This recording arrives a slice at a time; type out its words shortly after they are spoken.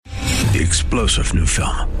The explosive new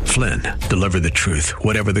film, Flynn, deliver the truth,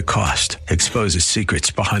 whatever the cost, exposes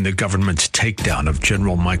secrets behind the government's takedown of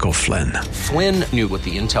General Michael Flynn. Flynn knew what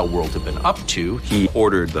the intel world had been up to. He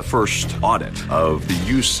ordered the first audit of the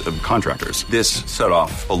use of contractors. This set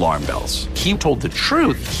off alarm bells. He told the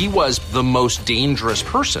truth. He was the most dangerous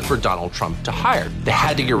person for Donald Trump to hire. They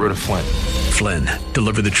had to get rid of Flynn. Flynn,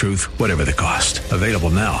 deliver the truth, whatever the cost. Available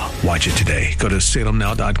now. Watch it today. Go to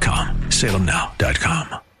salemnow.com.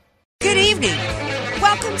 salemnow.com. Good evening.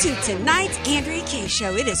 Welcome to tonight's Andrea Kaye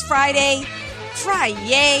Show. It is Friday.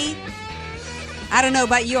 Friday. I don't know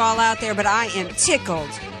about you all out there, but I am tickled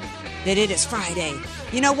that it is Friday.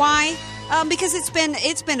 You know why? Because it's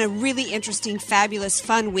been a really interesting, fabulous,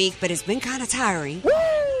 fun week, but it's been kind of tiring. Woo!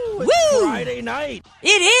 It's Woo! Friday night.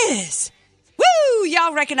 It is. Woo!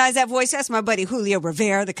 Y'all recognize that voice? That's my buddy Julio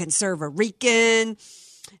Rivera, the Conserva-Rican.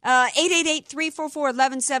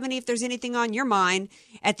 888-344-1170 if there's anything on your mind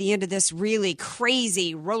at the end of this really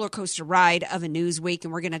crazy roller coaster ride of a news week,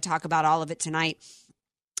 and we're going to talk about all of it tonight.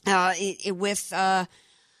 We've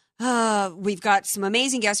got some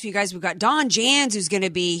amazing guests for you guys. We've got Don Jans who's going to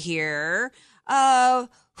be here.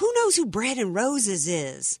 Who knows who Bread and Roses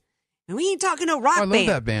is? And we ain't talking no rock band. I love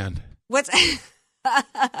that band. What's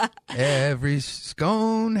Every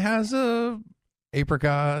scone has a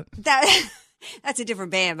apricot. That's a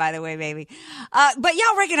different band, by the way, baby. But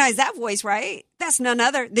y'all recognize that voice, right? That's none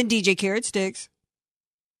other than DJ Carrot Sticks.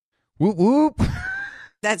 Whoop, whoop.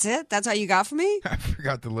 That's it? That's all you got for me? I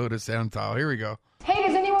forgot to load a sound tile. Here we go. Hey,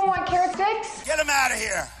 does anyone want carrot sticks? Get him out of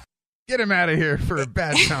here. Get him out of here for a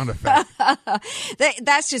bad sound effect.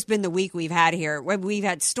 That's just been the week we've had here. We've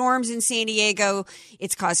had storms in San Diego.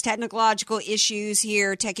 It's caused technological issues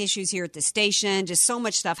here, tech issues here at the station, just so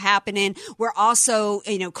much stuff happening. We're also,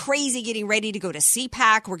 crazy getting ready to go to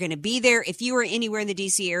CPAC. We're going to be there. If you are anywhere in the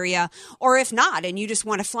D.C. area, or if not, and you just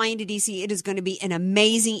want to fly into D.C., it is going to be an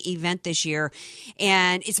amazing event this year.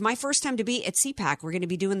 And it's my first time to be at CPAC. We're going to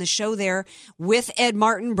be doing the show there with Ed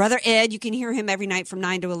Martin. Brother Ed, you can hear him every night from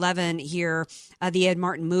 9 to 11 here, the Ed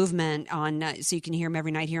Martin movement on, so you can hear him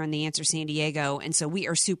every night here on The Answer San Diego. And so we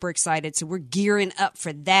are super excited. So we're gearing up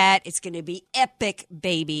for that. It's going to be epic,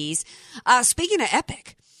 babies. Speaking of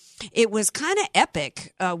epic, it was kind of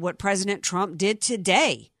epic what President Trump did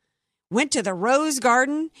today. Went to the Rose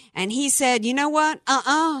Garden and he said, you know what?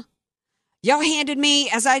 Y'all handed me,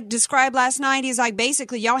 as I described last night, he's like,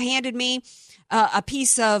 basically, y'all handed me a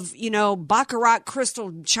piece of, Baccarat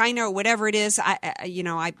crystal china or whatever it is.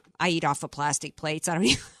 I eat off of plastic plates. I don't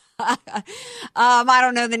even, I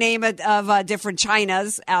don't know the name of different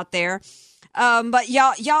chinas out there. But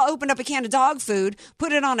y'all opened up a can of dog food,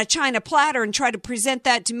 put it on a china platter and try to present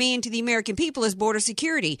that to me and to the American people as border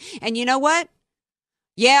security. And you know what?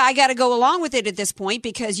 Yeah, I got to go along with it at this point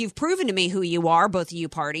because you've proven to me who you are, both of you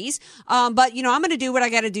parties. But, I'm going to do what I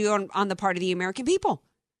got to do on the part of the American people.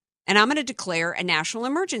 And I'm going to declare a national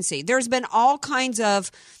emergency. There's been all kinds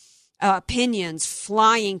of opinions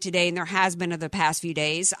flying today, and there has been over the past few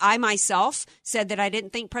days. I myself said that I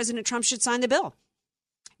didn't think President Trump should sign the bill.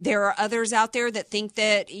 There are others out there that think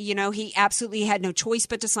that, he absolutely had no choice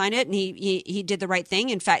but to sign it, and he did the right thing.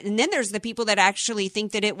 In fact, and then there's the people that actually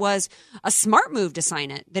think that it was a smart move to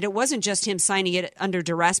sign it, that it wasn't just him signing it under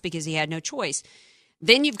duress because he had no choice.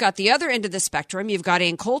 Then you've got the other end of the spectrum. You've got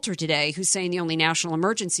Ann Coulter today who's saying the only national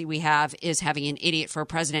emergency we have is having an idiot for a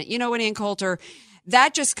president. You know what, Ann Coulter?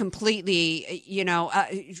 That just completely,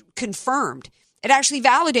 confirmed. It actually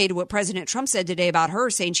validated what President Trump said today about her,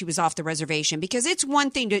 saying she was off the reservation, because it's one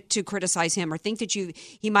thing to criticize him or think that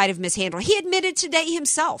he might have mishandled. He admitted today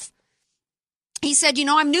himself. He said,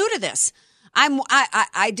 I'm new to this.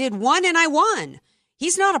 I did one and I won.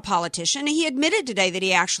 He's not a politician. He admitted today that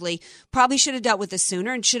he actually probably should have dealt with this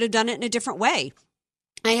sooner and should have done it in a different way.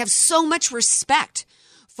 I have so much respect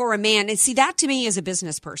for a man. And see, that to me is a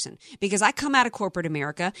business person, because I come out of corporate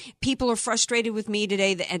America. People are frustrated with me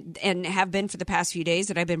today and have been for the past few days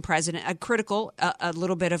that I've been critical a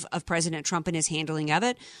little bit of President Trump and his handling of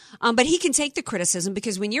it. But he can take the criticism,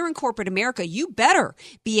 because when you're in corporate America, you better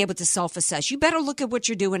be able to self-assess. You better look at what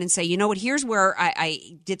you're doing and say, you know what, here's where I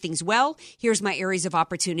did things well. Here's my areas of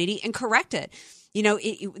opportunity, and correct it.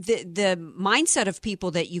 The mindset of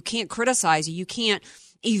people that you can't criticize, or you can't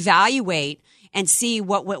evaluate and see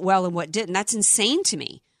what went well and what didn't. That's insane to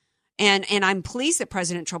me. And I'm pleased that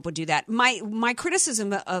President Trump would do that. My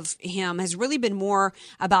criticism of him has really been more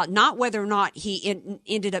about not whether or not he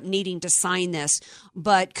ended up needing to sign this,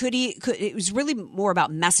 but it was really more about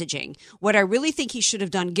messaging. What I really think he should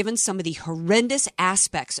have done, given some of the horrendous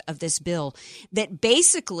aspects of this bill, that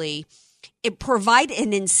basically it provide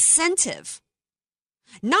an incentive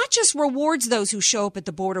not just rewards those who show up at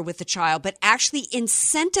the border with the child, but actually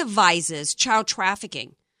incentivizes child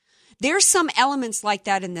trafficking. There's some elements like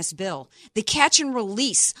that in this bill. The catch and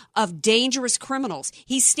release of dangerous criminals.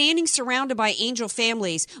 He's standing surrounded by angel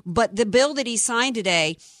families, but the bill that he signed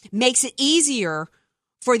today makes it easier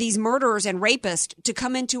for these murderers and rapists to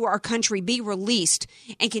come into our country, be released,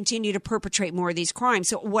 and continue to perpetrate more of these crimes.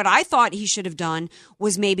 So what I thought he should have done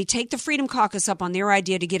was maybe take the Freedom Caucus up on their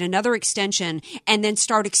idea to get another extension and then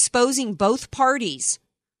start exposing both parties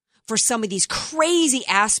for some of these crazy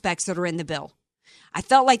aspects that are in the bill. I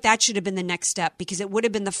felt like that should have been the next step, because it would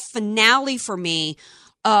have been the finale for me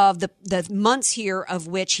of the months here of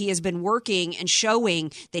which he has been working and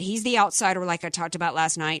showing that he's the outsider, like I talked about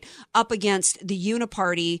last night, up against the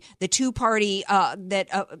uniparty, the two-party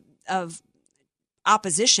of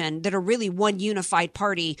opposition that are really one unified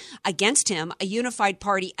party against him, a unified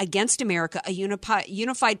party against America, a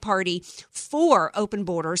unified party for open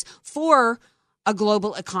borders, for a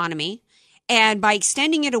global economy. And by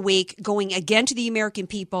extending it a week, going again to the American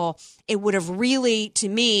people, it would have really, to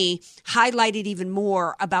me, highlighted even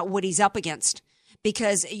more about what he's up against.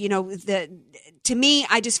 Because, to me,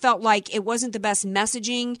 I just felt like it wasn't the best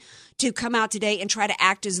messaging to come out today and try to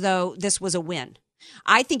act as though this was a win.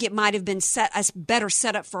 I think it might have been better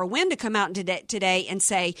set up for a win to come out today and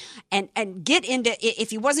say, and get into, if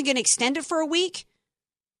he wasn't going to extend it for a week,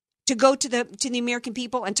 to go to the American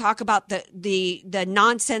people and talk about the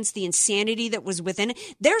nonsense, the insanity that was within it.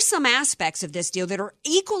 There's some aspects of this deal that are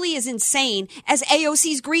equally as insane as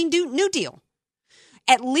AOC's Green New Deal.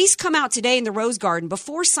 At least come out today in the Rose Garden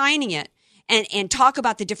before signing it and talk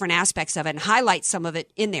about the different aspects of it and highlight some of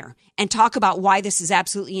it in there and talk about why this is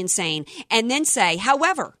absolutely insane. And then say,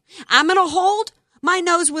 however, I'm going to hold my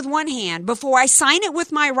nose with one hand before I sign it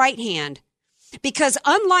with my right hand. Because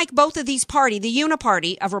unlike both of these parties, the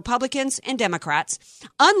uniparty of Republicans and Democrats,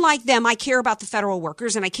 unlike them, I care about the federal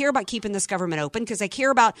workers and I care about keeping this government open because I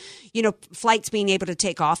care about, flights being able to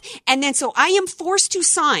take off. And then so I am forced to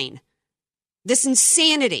sign this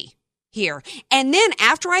insanity here. And then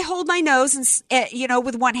after I hold my nose and,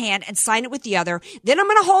 with one hand and sign it with the other, then I'm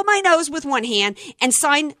going to hold my nose with one hand and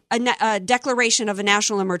sign a declaration of a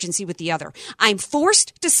national emergency with the other. I'm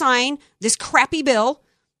forced to sign this crappy bill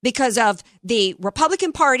because of the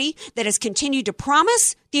Republican Party that has continued to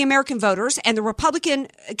promise the American voters and the Republican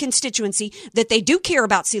constituency that they do care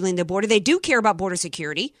about sealing the border. They do care about border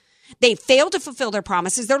security. They failed to fulfill their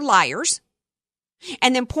promises. They're liars.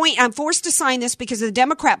 And then I'm forced to sign this because of the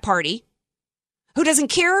Democrat Party, who doesn't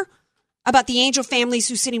care about the angel families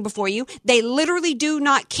who's sitting before you. They literally do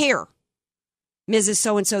not care. Mrs.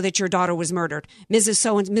 So-and-so that your daughter was murdered. Mr.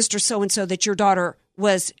 So-and-so that your daughter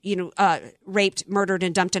was, raped, murdered,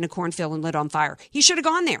 and dumped in a cornfield and lit on fire. He should have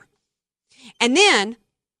gone there. And then,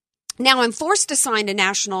 now I'm forced to sign a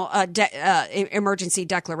national emergency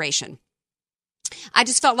declaration. I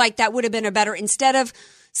just felt like that would have been a better, instead of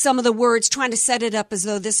some of the words trying to set it up as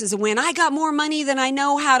though this is a win. I got more money than I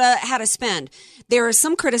know how to spend. There is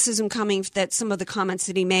some criticism coming that some of the comments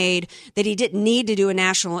that he made, that he didn't need to do a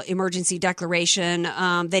national emergency declaration,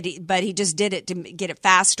 but he just did it to get it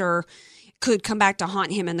faster, could come back to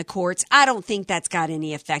haunt him in the courts. I don't think that's got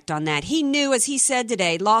any effect on that. He knew, as he said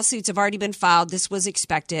today, lawsuits have already been filed. This was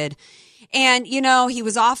expected. And, he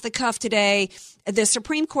was off the cuff today. The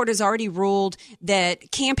Supreme Court has already ruled that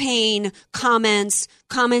campaign comments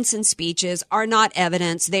and speeches are not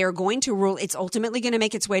evidence. They are going to rule. It's ultimately going to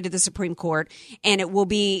make its way to the Supreme Court, and it will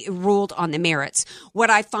be ruled on the merits. What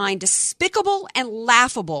I find despicable and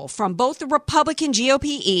laughable from both the Republican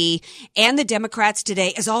GOP and the Democrats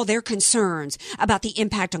today is all their concerns about the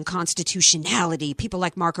impact on constitutionality. People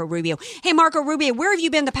like Marco Rubio. Hey, Marco Rubio, where have you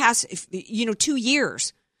been the past, 2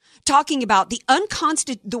 years? Talking about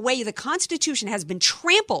the way the Constitution has been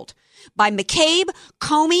trampled by McCabe,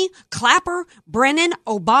 Comey, Clapper, Brennan,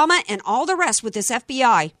 Obama, and all the rest with this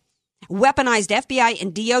FBI, weaponized FBI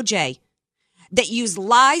and DOJ that used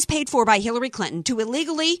lies paid for by Hillary Clinton to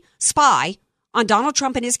illegally spy on Donald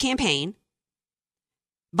Trump and his campaign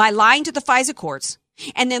by lying to the FISA courts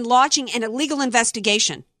and then launching an illegal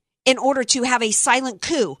investigation in order to have a silent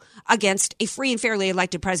coup against a free and fairly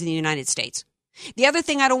elected president of the United States. The other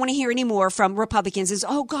thing I don't want to hear anymore from Republicans is,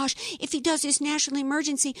 oh gosh, if he does this national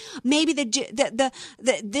emergency, maybe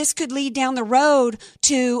this could lead down the road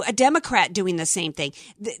to a Democrat doing the same thing.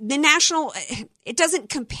 The national, it doesn't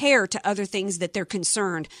compare to other things that they're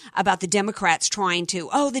concerned about the Democrats trying to,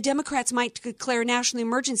 the Democrats might declare a national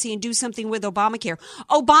emergency and do something with Obamacare.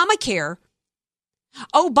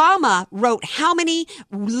 Obama wrote how many,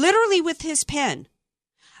 literally with his pen,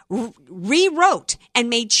 rewrote and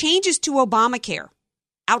made changes to Obamacare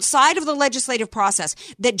outside of the legislative process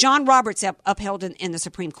that John Roberts upheld in the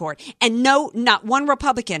Supreme Court. And no, not one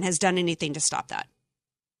Republican has done anything to stop that.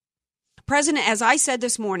 President, as I said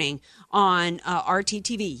this morning on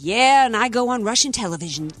RTTV, and I go on Russian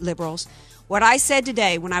television, liberals. What I said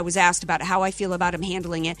today when I was asked about how I feel about him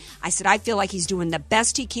handling it, I said I feel like he's doing the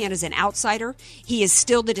best he can as an outsider. He is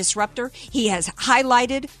still the disruptor. He has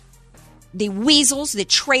highlighted the weasels, the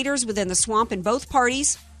traitors within the swamp in both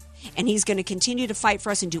parties, and he's going to continue to fight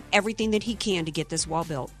for us and do everything that he can to get this wall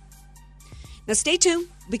built. Now stay tuned,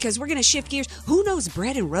 because we're going to shift gears. Who knows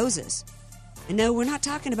bread and roses? And no, we're not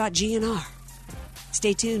talking about GNR.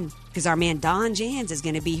 Stay tuned, because our man Don Jans is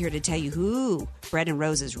going to be here to tell you who Bread and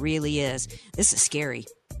Roses really is. This is scary.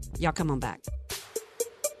 Y'all come on back.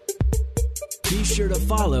 Be sure to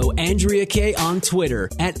follow Andrea Kaye on Twitter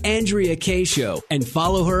at Andrea Kaye Show, and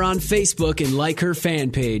follow her on Facebook and like her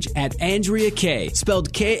fan page at Andrea Kaye,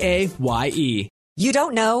 spelled Kaye. You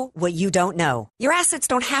don't know what you don't know. Your assets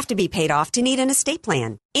don't have to be paid off to need an estate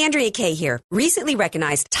plan. Andrea Kaye here. Recently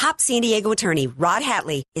recognized top San Diego attorney Rod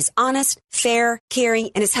Hatley is honest, fair, caring,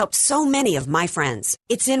 and has helped so many of my friends.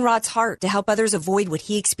 It's in Rod's heart to help others avoid what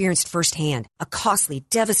he experienced firsthand, a costly,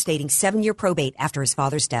 devastating 7-year probate after his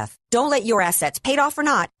father's death. Don't let your assets, paid off or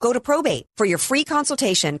not, go to probate. For your free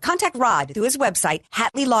consultation, contact Rod through his website,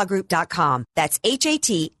 HatleyLawGroup.com. That's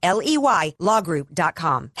HATLEY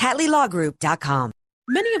lawgroup.com. HatleyLawGroup.com.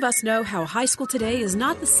 Many of us know how high school today is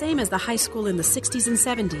not the same as the high school in the 60s and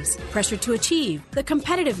 70s. Pressure to achieve, the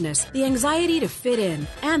competitiveness, the anxiety to fit in,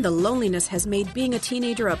 and the loneliness has made being a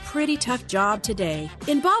teenager a pretty tough job today.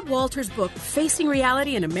 In Bob Walter's book, Facing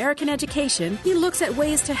Reality in American Education, he looks at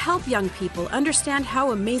ways to help young people understand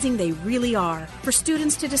how amazing they really are, for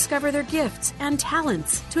students to discover their gifts and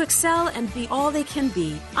talents, to excel and be all they can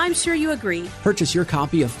be. I'm sure you agree. Purchase your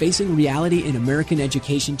copy of Facing Reality in American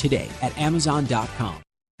Education today at Amazon.com.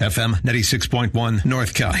 FM 96.1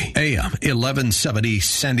 North County, AM 1170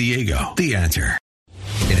 San Diego. The Answer.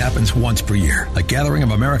 It happens once per year, a gathering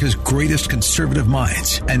of America's greatest conservative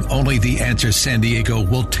minds, and only The Answer San Diego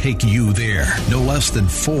will take you there. No less than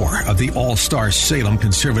 4 of the all-star Salem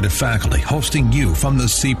conservative faculty hosting you from the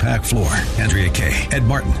CPAC floor. Andrea Kaye, Ed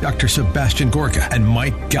Martin, Dr. Sebastian Gorka, and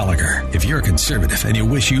Mike Gallagher. If you're a conservative and you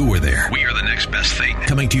wish you were there, we are the next best thing.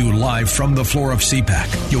 Coming to you live from the floor of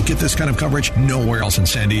CPAC. You'll get this kind of coverage nowhere else in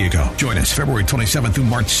San Diego. Join us February 27th through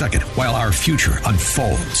March 2nd while our future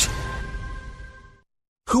unfolds.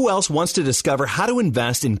 Who else wants to discover how to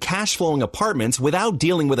invest in cash-flowing apartments without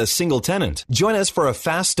dealing with a single tenant? Join us for a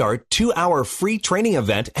fast start, 2-hour free training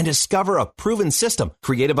event and discover a proven system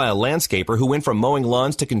created by a landscaper who went from mowing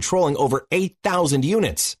lawns to controlling over 8,000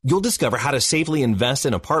 units. You'll discover how to safely invest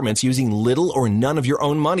in apartments using little or none of your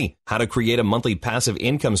own money, how to create a monthly passive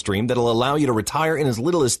income stream that'll allow you to retire in as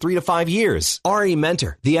little as 3 to 5 years. RE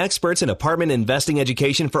Mentor, the experts in apartment investing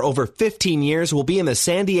education for over 15 years, will be in the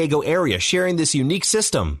San Diego area sharing this unique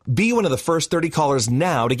system. Be one of the first 30 callers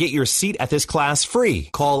now to get your seat at this class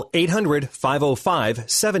free. Call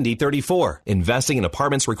 800-505-7034. Investing in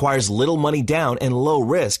apartments requires little money down and low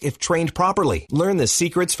risk if trained properly. Learn the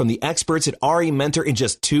secrets from the experts at RE Mentor in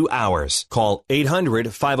just 2 hours. Call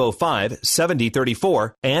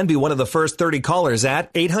 800-505-7034 and be one of the first 30 callers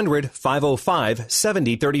at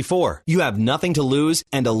 800-505-7034. You have nothing to lose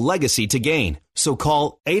and a legacy to gain. So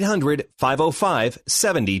call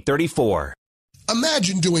 800-505-7034.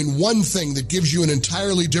 Imagine doing one thing that gives you an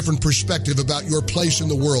entirely different perspective about your place in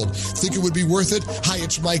the world. Think it would be worth it? Hi,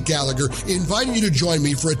 it's Mike Gallagher, inviting you to join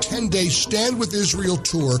me for a 10-day Stand With Israel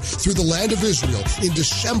tour through the land of Israel in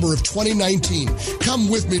December of 2019. Come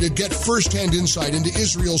with me to get firsthand insight into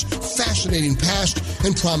Israel's fascinating past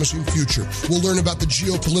and promising future. We'll learn about the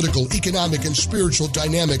geopolitical, economic, and spiritual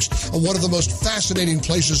dynamics of one of the most fascinating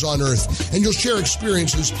places on earth. And you'll share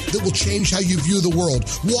experiences that will change how you view the world.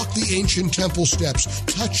 Walk the ancient temple steps,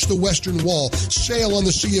 touch the Western Wall, sail on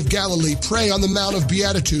the Sea of Galilee, pray on the Mount of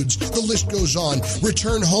Beatitudes. The list goes on.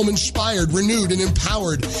 Return home inspired, renewed, and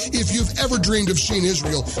empowered. If you've ever dreamed of seeing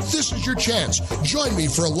Israel, this is your chance. Join me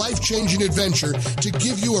for a life-changing adventure to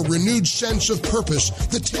give you a renewed sense of purpose.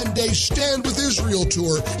 The 10-day Stand With Israel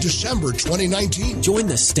Tour, December 2019. Join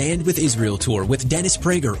the Stand With Israel Tour with Dennis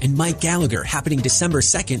Prager and Mike Gallagher, happening December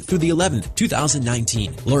 2nd through the 11th,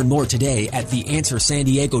 2019. Learn more today at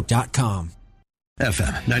theanswersandiego.com.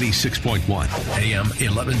 FM 96.1, AM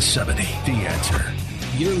 1170. The Answer.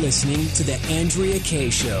 You're listening to The Andrea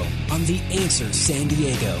Kaye Show on The Answer San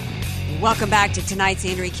Diego. Welcome back to tonight's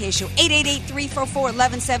Andrea Kaye Show.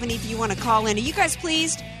 888-344-1170 if you want to call in. Are you guys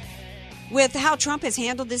pleased with how Trump has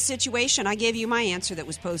handled this situation? I gave you my answer that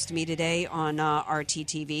was posed to me today on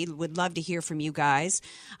RTTV. Would love to hear from you guys.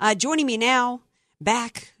 Joining me now,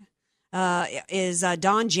 back is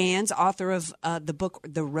Don Jans, author of the book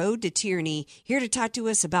The Road to Tyranny, here to talk to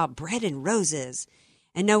us about Bread and Roses.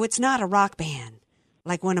 And no, it's not a rock band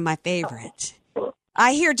like one of my favorites.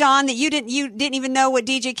 I hear, Don, that you didn't even know what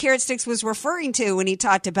DJ Carrot Sticks was referring to when he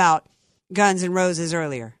talked about Guns N' Roses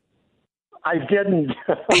earlier. I didn't.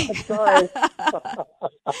 Sorry.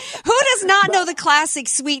 Who does not know the classic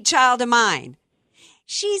Sweet Child of Mine?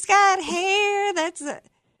 She's got hair that's...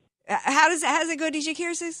 how does it go, DJ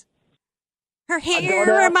Carrot Sticks? Her hair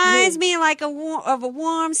reminds me like of a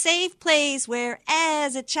warm, safe place where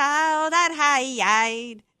as a child I'd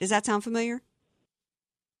hide. Does that sound familiar?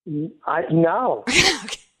 No.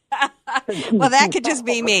 Well, that could just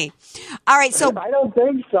be me. All right, so I don't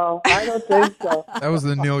think so. That was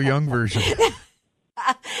the Neil Young version.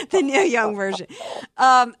 The Neil Young version.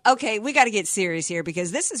 Okay, we got to get serious here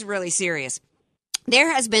because this is really serious.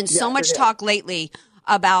 There has been so much talk lately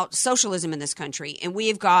about socialism in this country, and we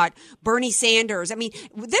have got Bernie Sanders. I mean,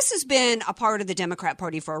 this has been a part of the Democrat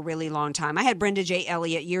Party for a really long time. I had Brenda J.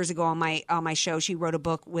 Elliott years ago on my show. She wrote a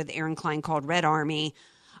book with Aaron Klein called Red Army.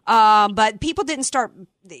 But people didn't start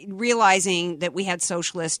realizing that we had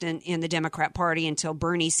socialists in the Democrat Party until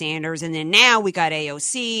Bernie Sanders. And then now we got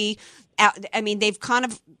AOC. I mean, they've kind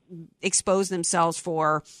of exposed themselves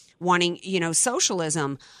for wanting,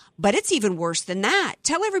 socialism. But it's even worse than that.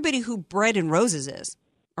 Tell everybody who Bread and Roses is,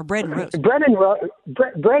 or Bread and Roses. Bread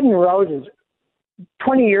and Roses,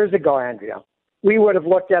 20 years ago, Andrea, we would have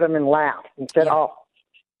looked at them and laughed and said, oh,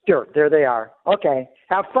 sure, there they are. Okay,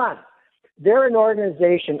 have fun. They're an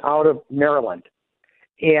organization out of Maryland,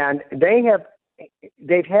 and they've had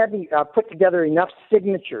put together enough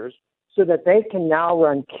signatures so that they can now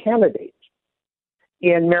run candidates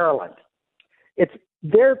in Maryland. It's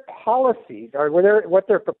their policies, or what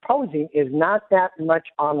they're proposing, is not that much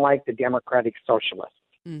unlike the Democratic Socialists.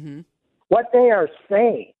 Mm-hmm. What they are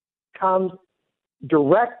saying comes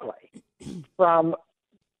directly from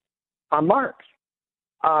Marx.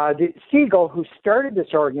 The Siegel, who started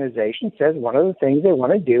this organization, says one of the things they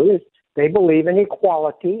want to do is they believe in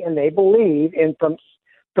equality, and they believe in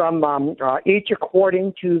from each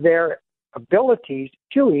according to their abilities,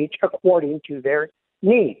 to each according to their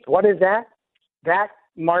needs. What is that? That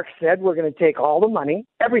Marx said, we're going to take all the money,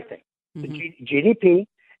 everything, the GDP,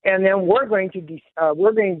 and then we're going to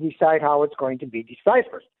decide how it's going to be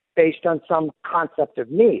deciphered based on some concept of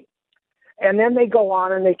need. And then they go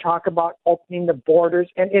on and they talk about opening the borders,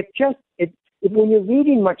 and when you're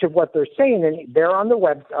reading much of what they're saying, and they're on the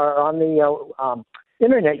web, on the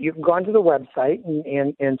internet, you can go onto the website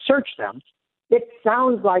and search them. It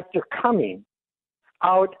sounds like they're coming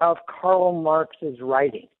out of Karl Marx's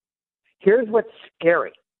writing. Here's what's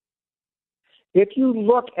scary. If you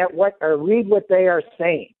look at read what they are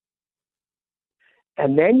saying,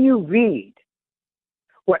 and then you read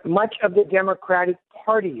what much of the Democratic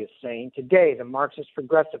Party is saying today, the Marxist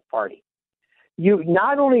Progressive Party, you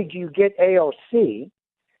not only do you get AOC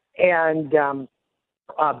and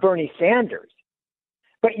Bernie Sanders,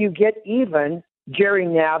 but you get even Jerry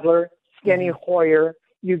Nadler, Steny Hoyer,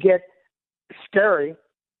 you get scary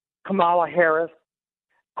Kamala Harris,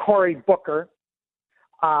 Cory Booker,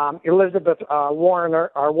 Elizabeth Warner,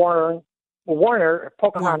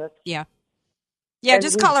 Pocahontas. Yeah,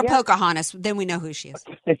 just call her Pocahontas. Then we know who she is.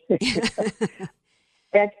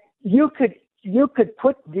 And you could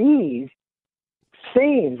put these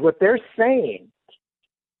sayings, what they're saying,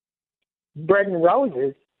 Bread and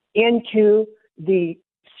Roses, into the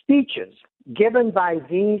speeches given by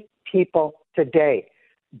these people today.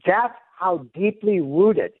 That's how deeply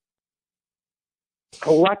rooted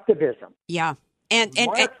collectivism, and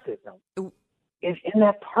Marxism is in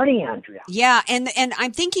that party, Andrea. Yeah, and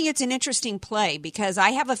I'm thinking it's an interesting play because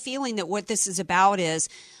I have a feeling that what this is about is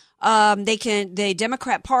the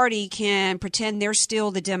Democrat Party can pretend they're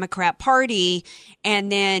still the Democrat Party and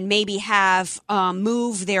then maybe have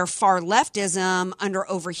move their far leftism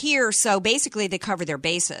over here. So basically they cover their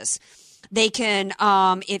bases. They can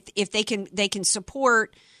if they can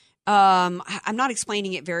support. I'm not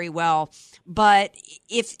explaining it very well, but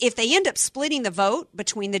if they end up splitting the vote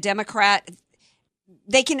between the Democrat,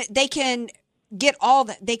 they can get all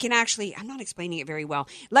that. They can actually. I'm not explaining it very well.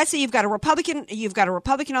 Let's say you've got a Republican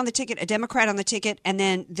on the ticket, a Democrat on the ticket, and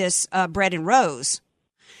then this Bread and Rose.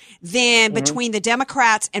 Then between the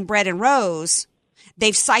Democrats and Bread and Rose,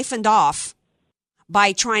 they've siphoned off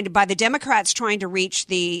by the Democrats trying to reach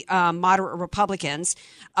the moderate Republicans,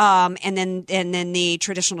 and then the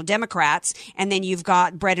traditional Democrats, and then you've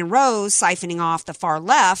got Bread and Rose siphoning off the far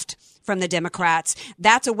left from the Democrats.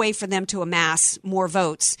 That's a way for them to amass more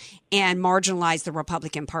votes and marginalize the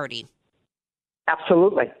Republican Party.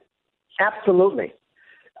 Absolutely. Absolutely.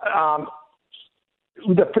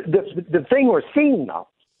 The thing we're seeing, though,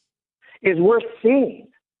 is we're seeing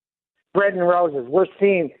bread and roses. We're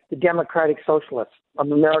seeing the Democratic Socialists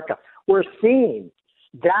of America. We're seeing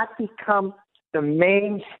that become the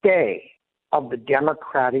mainstay of the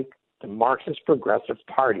Democratic, the Marxist Progressive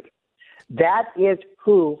Party. That is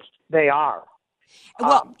who they are.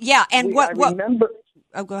 Well, yeah, and I remember.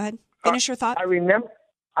 Oh, go ahead. Finish your thought. I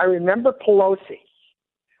remember Pelosi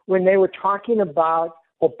when they were talking about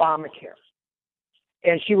Obamacare.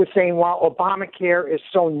 And she was saying, well, Obamacare is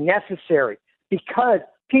so necessary because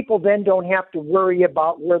people then don't have to worry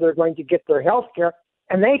about where they're going to get their health care,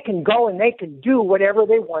 and they can go and they can do whatever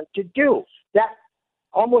they want to do. That's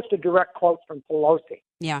almost a direct quote from Pelosi.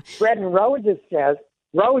 Yeah. Bread and Roses says,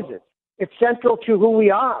 roses, it's central to who we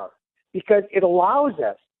are because it allows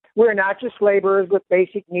us. We're not just laborers with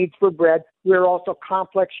basic needs for bread. We're also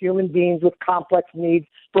complex human beings with complex needs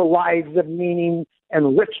for lives of meaning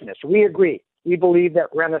and richness. We agree. We believe that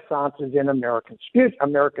Renaissance is in America's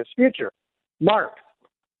future. Mark,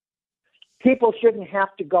 people shouldn't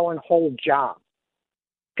have to go and hold jobs.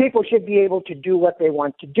 People should be able to do what they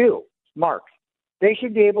want to do. Mark, they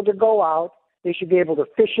should be able to go out. They should be able to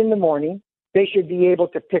fish in the morning. They should be able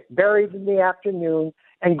to pick berries in the afternoon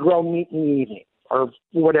and grow meat in the evening, or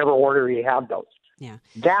whatever order you have those. Yeah.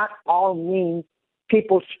 That all means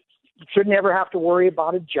people should never have to worry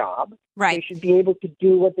about a job. Right. They should be able to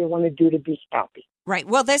do what they want to do to be happy. Right.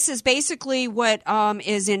 Well, this is basically what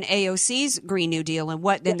is in AOC's Green New Deal,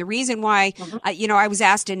 and the reason why, I was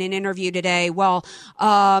asked in an interview today. Well,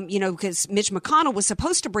 because Mitch McConnell was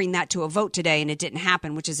supposed to bring that to a vote today, and it didn't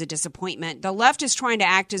happen, which is a disappointment. The left is trying to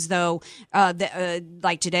act as though,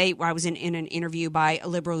 like today, I was in an interview by a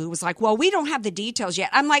liberal who was like, "Well, we don't have the details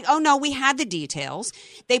yet." I'm like, "Oh no, we had the details.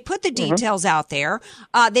 They put the details out there.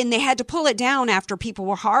 Then they had to pull it down after people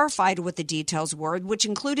were horrified with the details were, which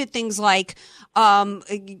included things like."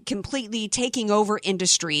 Completely taking over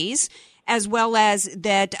industries, as well as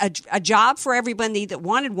that a job for everybody that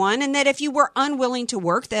wanted one, and that if you were unwilling to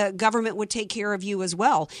work, the government would take care of you as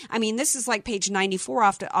well. I mean, this is like page 94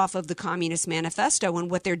 off of the Communist Manifesto,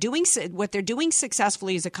 and what they're doing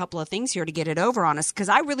successfully is a couple of things here to get it over on us, because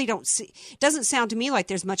I really don't see. It doesn't sound to me like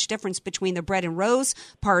there's much difference between the Bread and Rose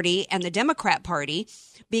Party and the Democrat Party,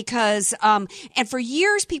 because and for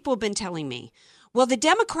years people have been telling me, well, the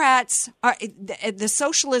Democrats are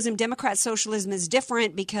Democrat socialism is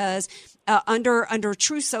different because under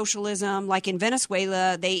true socialism, like in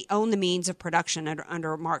Venezuela, they own the means of production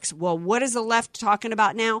under Marx. Well, what is the left talking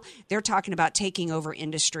about now? They're talking about taking over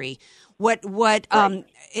industry.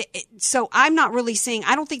 So I'm not really seeing,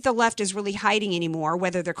 I don't think the left is really hiding anymore,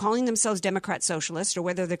 whether they're calling themselves Democrat socialists or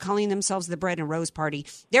whether they're calling themselves the Bread and Rose Party.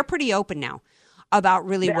 They're pretty open now about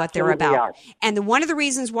really what they're about. Are. And one of the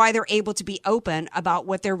reasons why they're able to be open about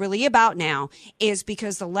what they're really about now is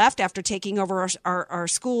because the left, after taking over our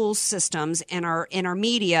school systems and our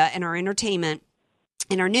media and our entertainment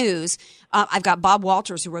and our news, I've got Bob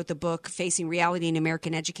Walters, who wrote the book Facing Reality in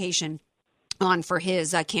American Education, on for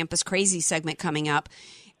his Campus Crazy segment coming up.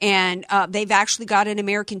 And they've actually got an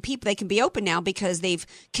American people. They can be open now because they've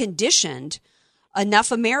conditioned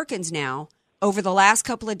enough Americans now over the last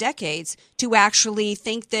couple of decades to actually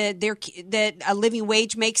think that a living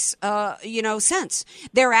wage makes sense.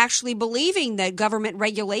 They're actually believing that government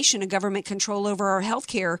regulation and government control over our health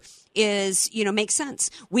care makes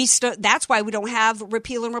sense. That's why we don't have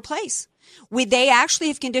repeal and replace. They actually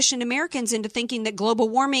have conditioned Americans into thinking that global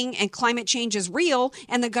warming and climate change is real,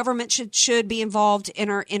 and the government should be involved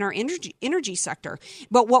in our energy sector.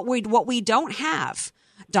 But what we don't have,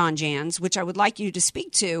 Don Jans, which I would like you to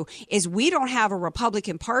speak to, is we don't have a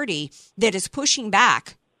Republican Party that is pushing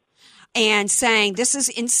back and saying this is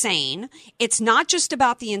insane. It's not just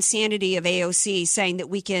about the insanity of AOC saying that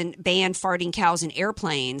we can ban farting cows in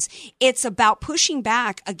airplanes. It's about pushing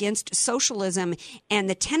back against socialism and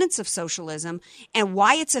the tenets of socialism and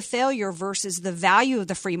why it's a failure versus the value of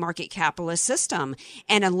the free market capitalist system.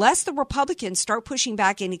 And unless the Republicans start pushing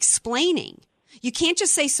back and explaining, you can't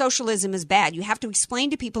just say socialism is bad. You have to explain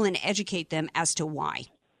to people and educate them as to why.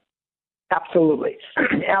 Absolutely.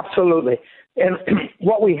 Absolutely. And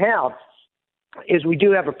what we have is we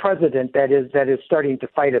do have a president that is starting to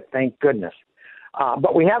fight it, thank goodness.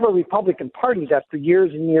 But we have a Republican Party that for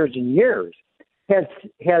years and years and years has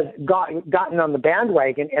gotten on the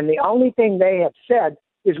bandwagon, and the only thing they have said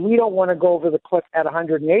is we don't want to go over the cliff at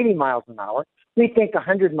 180 miles an hour. We think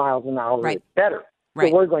 100 miles an hour is better.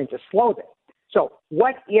 Right. So we're going to slow them. So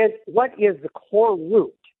what is the core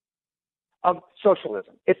root of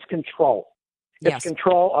socialism? It's control. It's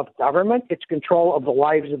control of government. It's control of the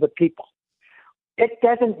lives of the people. It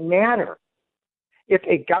doesn't matter if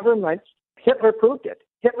a government, Hitler proved it.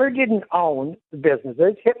 Hitler didn't own the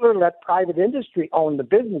businesses. Hitler let private industry own the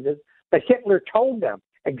businesses, but Hitler told them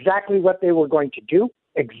exactly what they were going to do,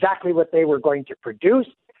 exactly what they were going to produce,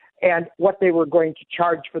 and what they were going to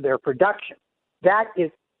charge for their production. That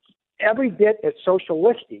is every bit as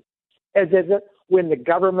socialistic as is it when the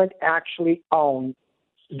government actually owns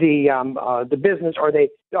the business, or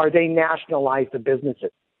they nationalize the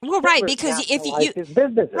businesses. Well, right, because if you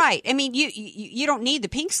right, I mean, you don't need the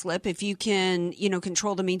pink slip if you can,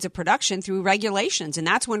 control the means of production through regulations, and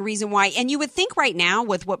that's one reason why. And you would think right now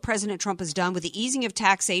with what President Trump has done with the easing of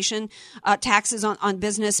taxes on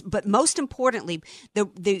business, but most importantly,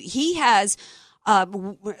 he has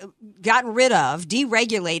gotten rid of,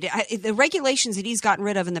 deregulated. The regulations that he's gotten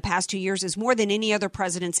rid of in the past 2 years is more than any other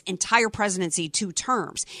president's entire presidency 2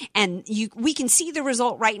 terms. And we can see the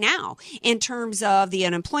result right now in terms of the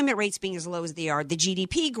unemployment rates being as low as they are, the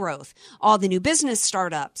GDP growth, all the new business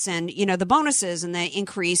startups, and, the bonuses and the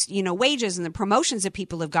increased, wages and the promotions that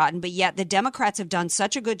people have gotten. But yet the Democrats have done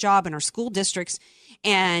such a good job in our school districts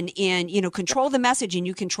and control the message, and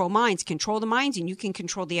you control minds, and you can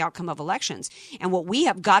control the outcome of elections. And what we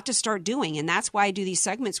have got to start doing, and that's why I do these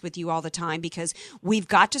segments with you all the time, because we've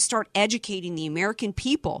got to start educating the American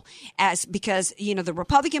people because the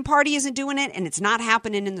Republican Party isn't doing it, and it's not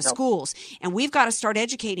happening in the schools. And we've got to start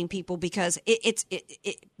educating people because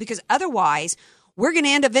because otherwise we're going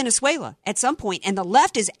to end up Venezuela at some point, and the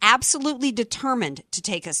left is absolutely determined to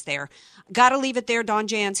take us there. Got to leave it there. Don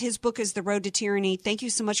Jans, his book is The Road to Tyranny. Thank you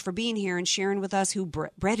so much for being here and sharing with us who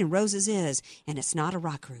Bread and Roses is, and it's not a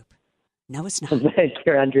rock group. No, it's not. Thank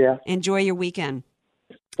you, Andrea. Enjoy your weekend.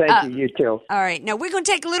 Thank you. You too. All right. Now, we're going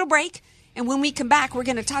to take a little break, and when we come back, we're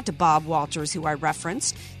going to talk to Bob Walters, who I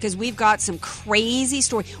referenced, because we've got some crazy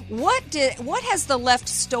story. What has the left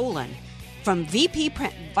stolen from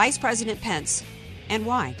Vice President Pence, and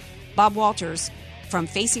why? Bob Walters from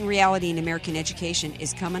Facing Reality in American Education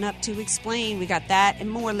is coming up to explain. We got that and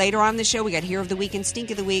more later on in the show. We got Hero of the Week and Stink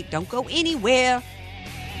of the Week. Don't go anywhere.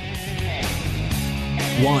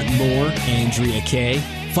 Want more Andrea Kaye?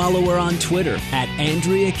 Follow her on Twitter at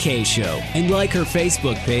Andrea Kaye Show and like her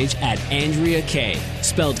Facebook page at Andrea Kaye,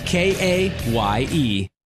 spelled Kaye.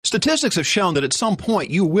 Statistics have shown that at some point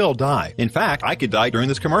you will die. In fact, I could die during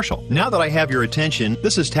this commercial. Now that I have your attention,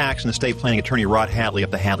 this is tax and estate planning attorney Rod Hadley of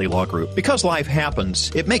the Hadley Law Group. Because life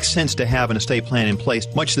happens, it makes sense to have an estate plan in place,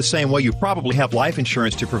 much the same way you probably have life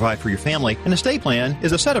insurance to provide for your family. An estate plan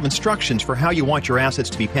is a set of instructions for how you want your assets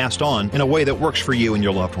to be passed on in a way that works for you and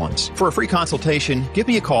your loved ones. For a free consultation, give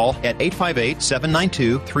me a call at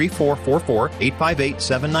 858-792-3444,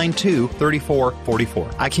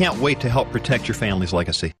 858-792-3444. I can't wait to help protect your family's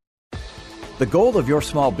legacy. The goal of your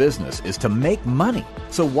small business is to make money.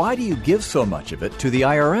 So why do you give so much of it to the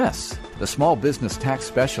IRS? The small business tax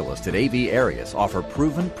specialists at AV Arias offer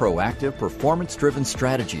proven, proactive, performance-driven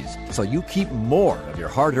strategies so you keep more of your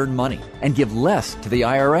hard-earned money and give less to the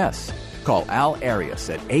IRS. Call Al Arias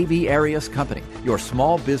at AV Arias Company, your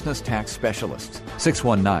small business tax specialists.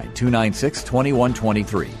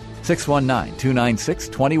 619-296-2123.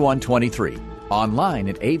 619-296-2123. Online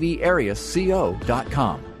at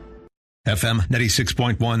avariasco.com. FM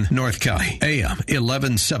 96.1 North County, AM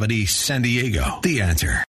 1170 San Diego. The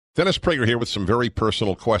Answer. Dennis Prager here with some very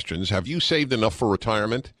personal questions. Have you saved enough for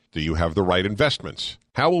retirement? Do you have the right investments?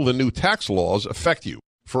 How will the new tax laws affect you?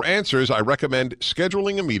 For answers, I recommend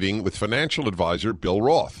scheduling a meeting with financial advisor Bill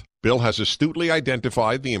Roth. Bill has astutely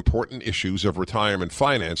identified the important issues of retirement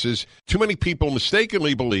finances. Too many people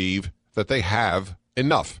mistakenly believe that they have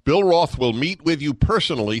enough. Bill Roth will meet with you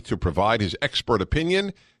personally to provide his expert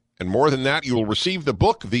opinion. And more than that, you will receive the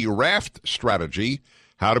book, The Raft Strategy,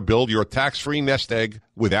 How to Build Your Tax-Free Nest Egg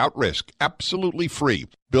Without Risk, absolutely free.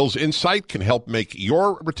 Bill's insight can help make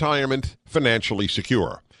your retirement financially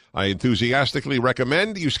secure. I enthusiastically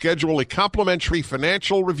recommend you schedule a complimentary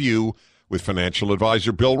financial review with financial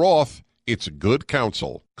advisor Bill Roth. It's good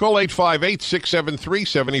counsel. Call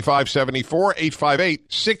 858-673-7574,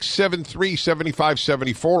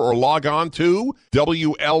 858-673-7574, or log on to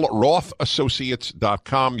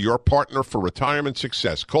WLRothAssociates.com, your partner for retirement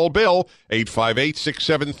success. Call Bill,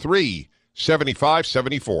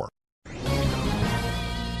 858-673-7574.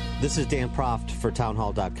 This is Dan Proft for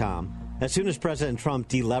townhall.com. As soon as President Trump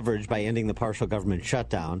deleveraged by ending the partial government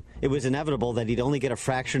shutdown, it was inevitable that he'd only get a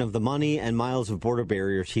fraction of the money and miles of border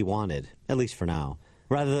barriers he wanted, at least for now.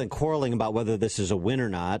 Rather than quarreling about whether this is a win or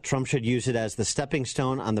not, Trump should use it as the stepping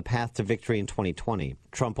stone on the path to victory in 2020.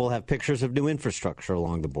 Trump will have pictures of new infrastructure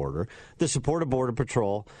along the border, the support of Border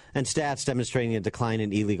Patrol, and stats demonstrating a decline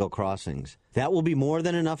in illegal crossings. That will be more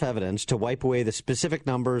than enough evidence to wipe away the specific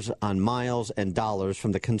numbers on miles and dollars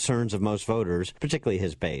from the concerns of most voters, particularly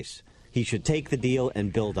his base. He should take the deal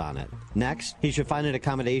and build on it. Next, he should find an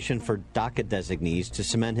accommodation for DACA designees to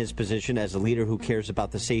cement his position as a leader who cares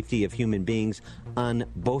about the safety of human beings on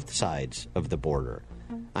both sides of the border.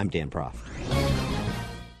 I'm Dan Proft.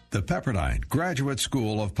 The Pepperdine Graduate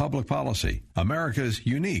School of Public Policy, America's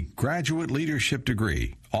unique graduate leadership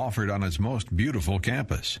degree, offered on its most beautiful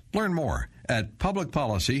campus. Learn more at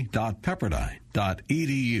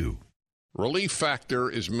publicpolicy.pepperdine.edu. Relief Factor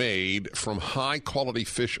is made from high-quality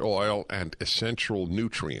fish oil and essential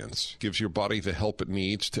nutrients. Gives your body the help it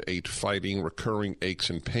needs to aid fighting recurring aches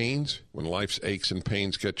and pains. When life's aches and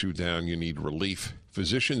pains get you down, you need relief.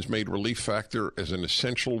 Physicians made Relief Factor as an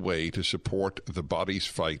essential way to support the body's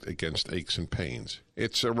fight against aches and pains.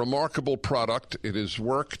 It's a remarkable product. It has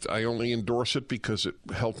worked. I only endorse it because it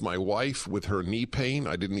helped my wife with her knee pain.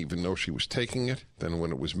 I didn't even know she was taking it. Then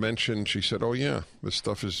when it was mentioned, she said, oh, yeah, this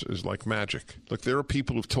stuff is like magic. Look, there are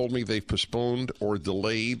people who've told me they've postponed or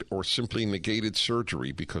delayed or simply negated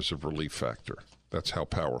surgery because of Relief Factor. That's how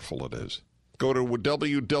powerful it is. Go to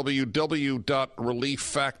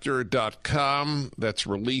www.relieffactor.com. That's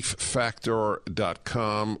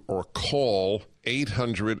relieffactor.com, or call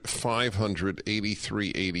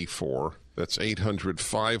 800-500-8384. That's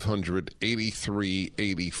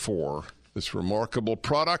 800-500-8384. This remarkable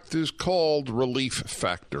product is called Relief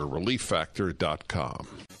Factor, relieffactor.com.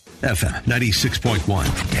 FM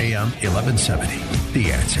 96.1, AM 1170.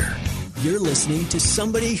 The Answer. You're listening to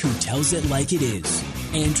somebody who tells it like it is.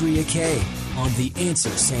 Andrea Kaye on The Answer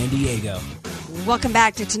San Diego. Welcome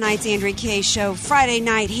back to tonight's Andrea Kaye Show. Friday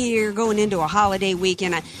night here, going into a holiday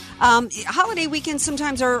weekend. Holiday weekends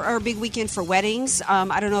sometimes are a big weekend for weddings.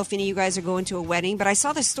 I don't know if any of you guys are going to a wedding, but I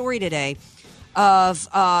saw this story today of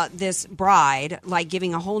this bride, like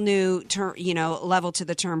giving a whole new term, level to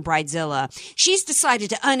the term bridezilla. She's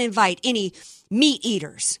decided to uninvite any meat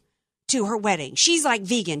eaters to her wedding. She's like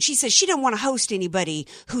vegan. She says she don't want to host anybody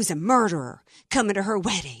who's a murderer coming to her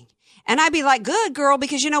wedding. And I'd be like, good girl,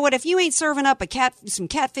 because you know what? If you ain't serving up some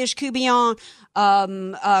catfish coubillon,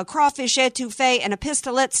 crawfish etouffee, and a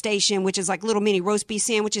pistolette station, which is like little mini roast beef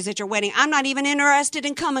sandwiches at your wedding, I'm not even interested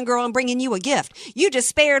in coming, girl, and bringing you a gift. You just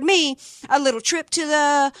spared me a little trip to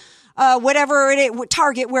the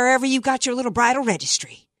Target, wherever you got your little bridal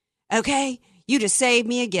registry. Okay? You just saved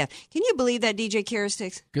me a gift. Can you believe that, DJ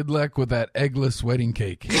Karastix? Good luck with that eggless wedding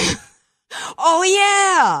cake. Oh,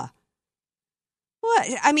 yeah. What?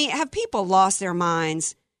 I mean, have people lost their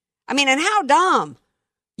minds? I mean, and how dumb.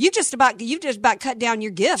 You just about cut down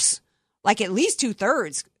your gifts, like at least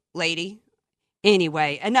 2/3, lady.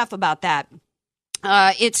 Anyway, enough about that.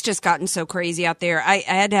 It's just gotten so crazy out there. I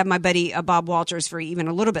had to have my buddy Bob Walters for even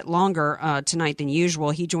a little bit longer tonight than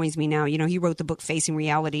usual. He joins me now. You know, he wrote the book Facing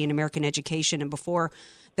Reality in American Education, and before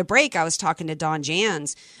the break, I was talking to Don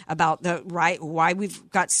Jans about why we've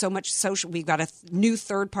got so much social. We've got a new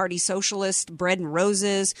third-party socialist, Bread and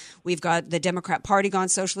Roses. We've got the Democrat Party gone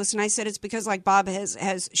socialist. And I said it's because, like Bob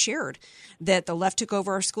has shared, that the left took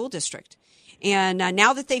over our school district. And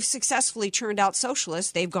now that they've successfully churned out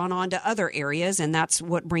socialists, they've gone on to other areas, and that's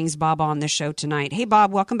what brings Bob on the show tonight. Hey,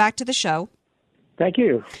 Bob, welcome back to the show. Thank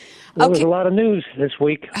you. Well, There's a lot of news this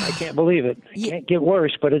week. I can't believe it. It can't get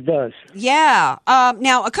worse, but it does. Yeah.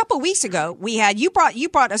 Now, a couple of weeks ago, we had you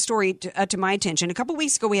brought a story to my attention. A couple of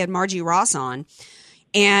weeks ago, we had Margie Ross on,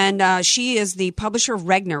 and she is the publisher of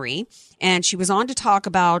Regnery, and she was on to talk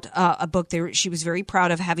about a book that she was very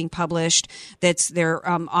proud of having published that's they're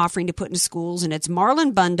offering to put into schools, and it's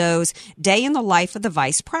Marlon Bundo's Day in the Life of the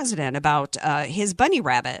Vice President, about his bunny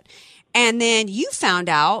rabbit. And then you found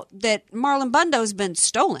out that Marlon Bundo's been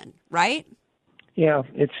stolen, right? Yeah,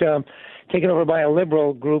 it's taken over by a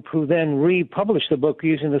liberal group who then republished the book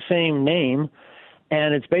using the same name,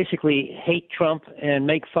 and it's basically hate Trump and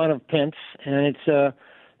make fun of Pence, and it's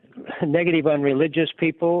negative on religious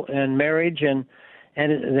people and marriage, and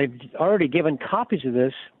they've already given copies of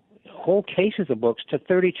this, whole cases of books, to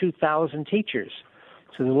 32,000 teachers.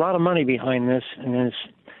 So there's a lot of money behind this, and it's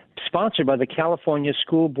sponsored by the California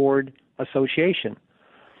School Board Association.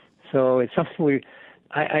 So it's something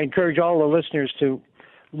I encourage all the listeners to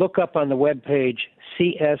look up on the webpage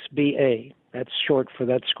CSBA. That's short for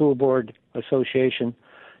that School Board Association,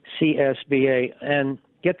 CSBA, and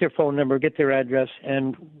get their phone number, get their address,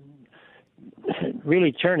 and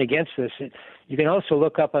really turn against this. You can also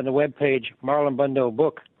look up on the webpage Marlon Bundo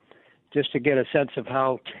Book just to get a sense of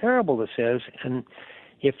how terrible this is. And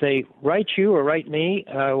if they write you or write me,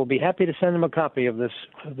 I will be happy to send them a copy of this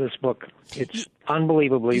book. It's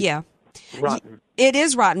unbelievably rotten. It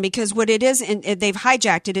is rotten because what it is, and they've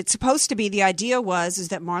hijacked it. It's supposed to be, the idea is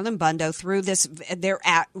that Marlon Bundo, through their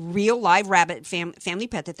real live rabbit family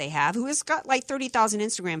pet that they have, who has got like 30,000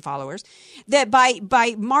 Instagram followers, that by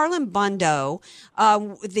Marlon Bundo,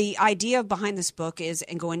 the idea behind this book is,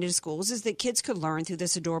 and going into schools, is that kids could learn through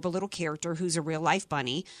this adorable little character who's a real life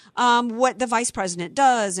bunny, what the vice president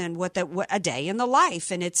does and what a day in the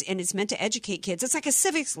life, and it's meant to educate kids. It's like a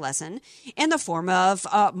civics lesson in the form of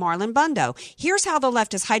Marlon Bundo. Here's how the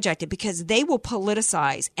left has hijacked it, because they will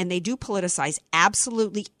politicize, and they do politicize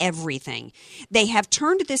absolutely everything. They have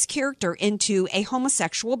turned this character into a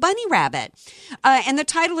homosexual bunny rabbit. And the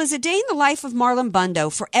title is A Day in the Life of Marlon Bundo,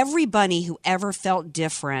 for every bunny who ever felt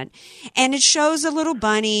different. And it shows a little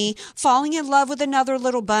bunny falling in love with another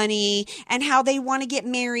little bunny and how they want to get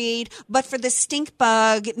married, but for the stink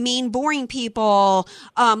bug, mean, boring people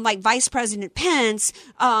like Vice President Pence,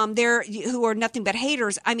 who are nothing but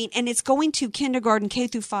haters. I mean, and it's going to kindergarten K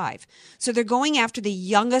through 5. So they're going after the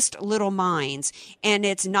youngest little minds, and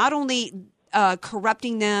it's not only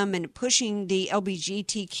corrupting them and pushing the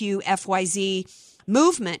LGBTQ FYZ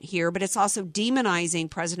movement here, but it's also demonizing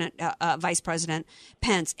Vice President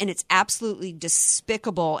Pence, and it's absolutely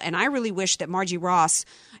despicable. And I really wish that Margie Ross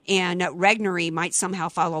and Regnery might somehow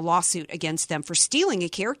file a lawsuit against them for stealing a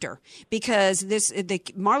character, because the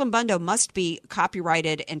Marlon Bundo must be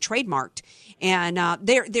copyrighted and trademarked, and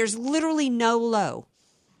there's literally no low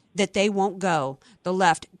that they won't go, the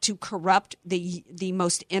left, to corrupt the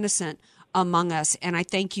most innocent among us. And I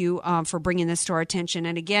thank you for bringing this to our attention.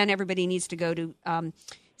 And again, everybody needs to go to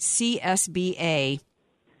CSBA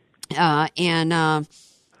and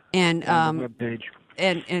webpage.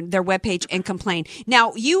 And their webpage and complain.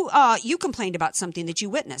 Now, you complained about something that you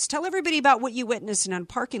witnessed. Tell everybody about what you witnessed in a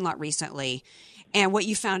parking lot recently and what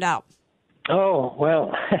you found out. Oh,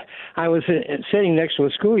 well, I was sitting next to a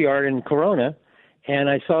schoolyard in Corona, and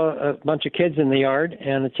I saw a bunch of kids in the yard,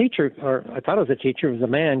 and the teacher, or I thought it was a teacher, it was a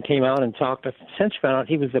man, came out and talked. I've since found out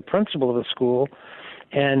he was the principal of the school,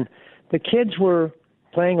 and the kids were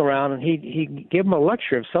playing around, and he gave them a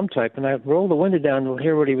lecture of some type, and I rolled the window down to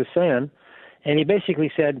hear what he was saying, and he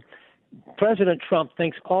basically said, President Trump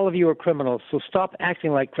thinks all of you are criminals, so stop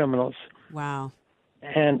acting like criminals. Wow.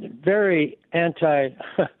 And very anti-Trump,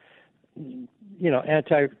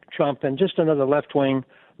 and just another left-wing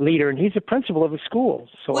leader, and he's a principal of a school.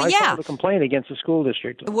 So I filed a complaint against the school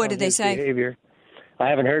district. What did they say? Behavior. I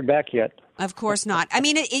haven't heard back yet. Of course not. I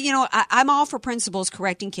mean, I'm all for principals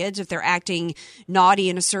correcting kids if they're acting naughty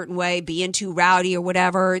in a certain way, being too rowdy or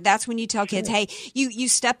whatever. That's when you tell kids, hey, you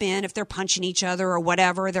step in if they're punching each other or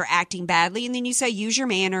whatever, they're acting badly. And then you say, use your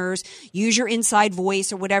manners, use your inside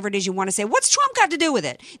voice or whatever it is you want to say. What's Trump got to do with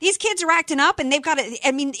it? These kids are acting up and they've got to,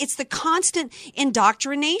 I mean, it's the constant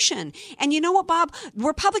indoctrination. And you know what, Bob?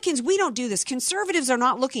 Republicans, we don't do this. Conservatives are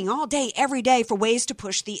not looking all day, every day for ways to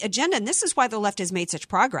push the agenda. And this is why the left has made such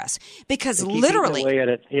progress. Because literally, away at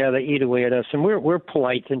it. Yeah, they eat away at us, and we're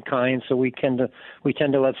polite and kind, so we tend to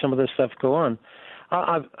let some of this stuff go on.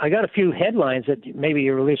 I got a few headlines that maybe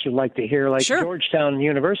your release would like to hear, like Georgetown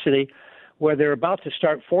University, where they're about to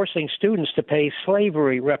start forcing students to pay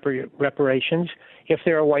slavery reparations. If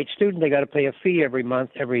they're a white student, they got to pay a fee every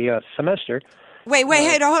semester. Wait,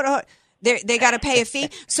 hold on. They got to pay a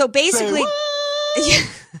fee. So basically.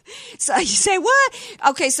 So you say what?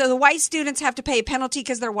 Okay, so the white students have to pay a penalty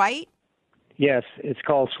because they're white? Yes, it's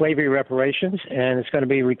called slavery reparations, and it's going to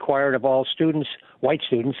be required of all students, white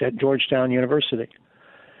students, at Georgetown University.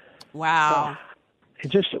 Wow.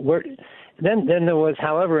 Then there was,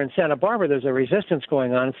 however, in Santa Barbara, there's a resistance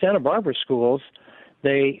going on. In Santa Barbara schools,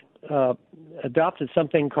 they adopted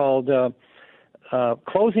something called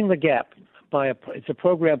Closing the Gap. It's a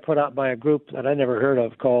program put out by a group that I never heard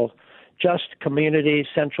of called Just Community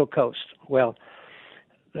Central Coast. Well,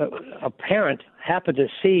 a parent happened to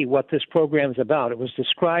see what this program is about. It was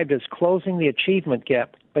described as closing the achievement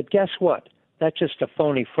gap. But guess what? That's just a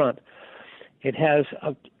phony front. It has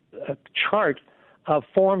a chart of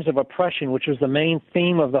forms of oppression, which was the main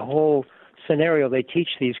theme of the whole scenario they teach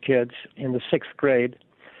these kids in the 6th grade.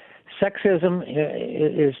 Sexism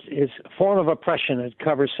is a form of oppression. It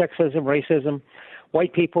covers sexism, racism.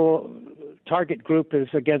 White people, target group is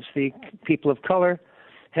against the people of color.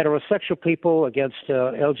 Heterosexual people against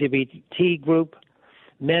LGBT group.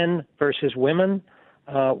 Men versus women.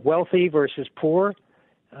 Wealthy versus poor.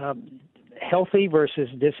 Healthy versus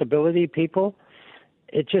disability people.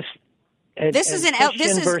 This is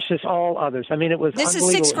Christian versus all others. I mean, it was this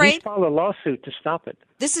unbelievable. Is 6th grade? He filed a lawsuit to stop it.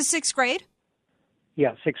 This is 6th grade?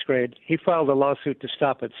 Yeah, 6th grade. He filed a lawsuit to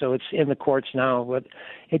stop it, so it's in the courts now. But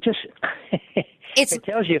it just it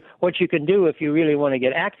tells you what you can do if you really want to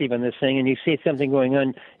get active in this thing and you see something going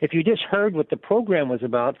on. If you just heard what the program was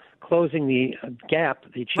about, closing the gap,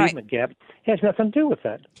 the achievement gap, it has nothing to do with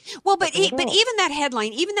that. Well, but even that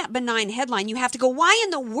headline, even that benign headline, you have to go, why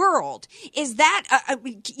in the world is that?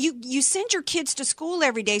 You send your kids to school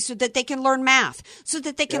every day so that they can learn math, so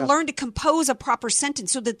that they can learn to compose a proper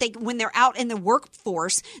sentence, so that they, when they're out in the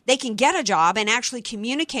workforce, they can get a job and actually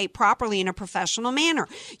communicate properly in a professional manner.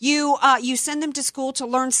 You send them to school to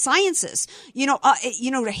learn sciences,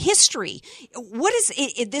 to history. What is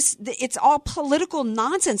this? It's all political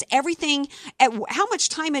nonsense. Everything, how much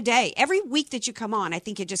time a day? Every week that you come on, I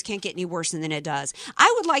think it just can't get any worse than it does.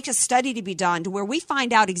 I would like a study to be done to where we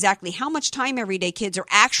find out exactly how much time every day kids are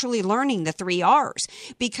actually learning the 3 R's.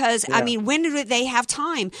 Because, I mean, when do they have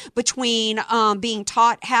time between being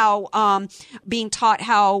taught how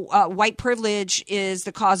white privilege is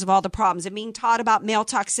the cause of all the problems, and being taught about male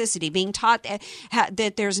toxicity, being taught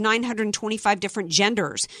that there's 925 different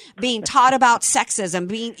genders, being taught about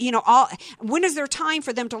sexism, when is there time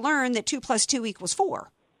for them to learn that 2 + 2 =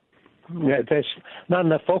 4? Yeah, there's not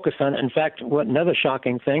enough focus on it. In fact, another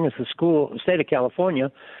shocking thing is the state of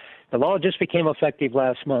California, the law just became effective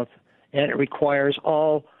last month, and it requires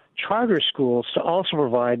all charter schools to also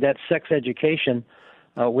provide that sex education,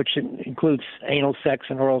 which includes anal sex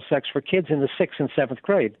and oral sex for kids in the 6th and 7th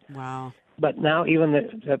grade. Wow. But now even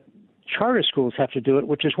the charter schools have to do it,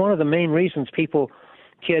 which is one of the main reasons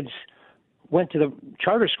kids went to the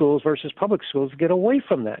charter schools versus public schools to get away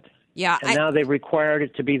from that. Yeah, and now they've required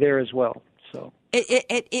it to be there as well. So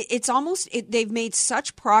it's almost they've made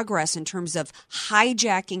such progress in terms of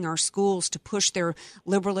hijacking our schools to push their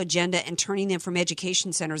liberal agenda and turning them from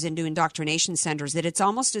education centers into indoctrination centers that it's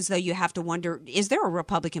almost as though you have to wonder, is there a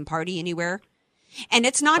Republican Party anywhere? And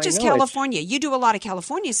it's not just California. You do a lot of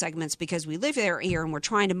California segments because we live here and we're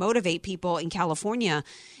trying to motivate people in California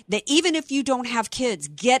that even if you don't have kids,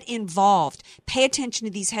 get involved. Pay attention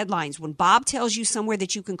to these headlines. When Bob tells you somewhere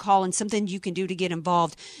that you can call and something you can do to get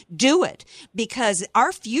involved, do it, because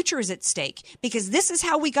our future is at stake, because this is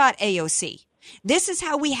how we got AOC. This is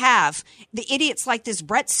how we have the idiots like this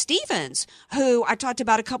Brett Stevens, who I talked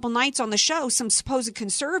about a couple nights on the show, some supposed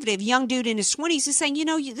conservative young dude in his 20s is saying,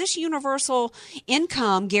 this universal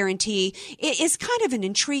income guarantee is kind of an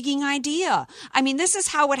intriguing idea. I mean, this is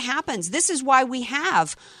how it happens. This is why we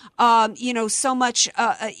have, so much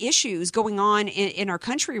issues going on in our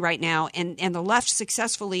country right now, and the left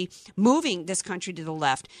successfully moving this country to the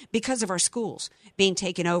left because of our schools being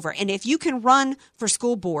taken over. And if you can run for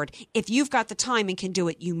school board, if you've got the time and can do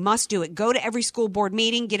it, you must do it. Go to every school board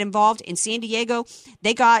meeting, get involved. In San Diego,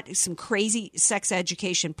 they got some crazy sex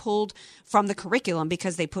education pulled from the curriculum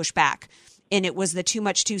because they pushed back. And it was the too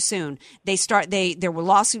much too soon. There were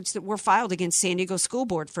lawsuits that were filed against San Diego School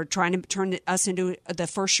Board for trying to turn us into the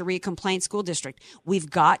first Sharia compliant school district. We've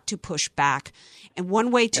got to push back. And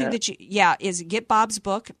one way too is get Bob's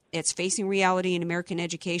book. It's Facing Reality in American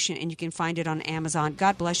Education, and you can find it on Amazon.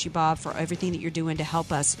 God bless you, Bob, for everything that you're doing to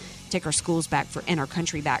help us take our schools back and our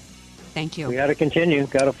country back. Thank you. We got to continue.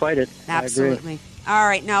 Got to fight it. Absolutely. All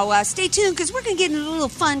right. Now, stay tuned because we're going to get into a little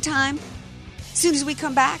fun time. As soon as we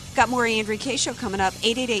come back, got more Andrea Kaye Show coming up,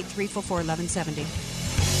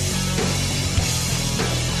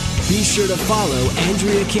 888-344-1170. Be sure to follow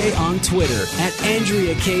Andrea Kaye on Twitter at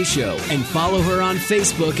Andrea Kaye Show and follow her on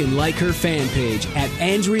Facebook and like her fan page at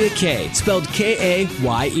Andrea Kaye, spelled Kaye.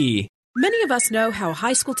 Many of us know how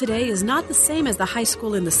high school today is not the same as the high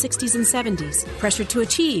school in the 60s and 70s. Pressure to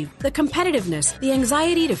achieve, the competitiveness, the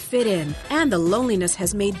anxiety to fit in, and the loneliness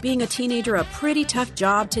has made being a teenager a pretty tough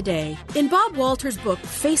job today. In Bob Walter's book,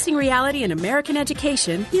 Facing Reality in American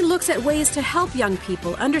Education, he looks at ways to help young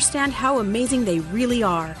people understand how amazing they really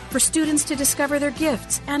are, for students to discover their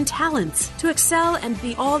gifts and talents, to excel and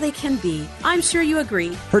be all they can be. I'm sure you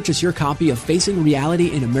agree. Purchase your copy of Facing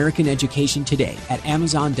Reality in American Education today at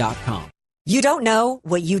Amazon.com. You don't know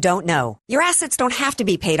what you don't know. Your assets don't have to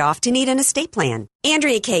be paid off to need an estate plan.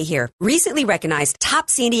 Andrea Kaye here. Recently recognized top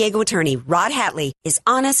San Diego attorney Rod Hatley is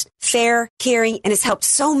honest, fair, caring, and has helped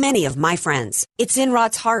so many of my friends. It's in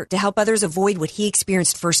Rod's heart to help others avoid what he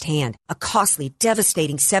experienced firsthand, a costly,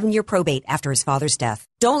 devastating 7-year probate after his father's death.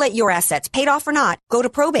 Don't let your assets, paid off or not, go to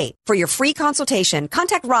probate. For your free consultation,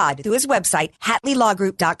 contact Rod through his website,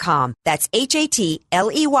 HatleyLawGroup.com. That's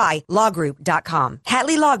HATLEY lawgroup.com.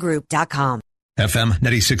 HatleyLawGroup.com. FM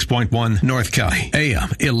 96.1 North County, AM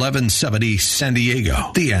 1170 San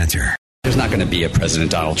Diego. The Answer. There's not going to be a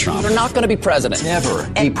President Donald Trump. We're not going to be president. Never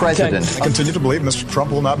be president. I continue to believe Mr.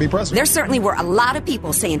 Trump will not be president. There certainly were a lot of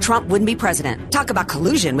people saying Trump wouldn't be president. Talk about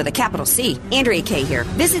collusion with a capital C. Andrea Kaye here.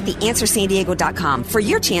 Visit theanswersandiego.com for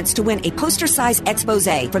your chance to win a poster-sized expose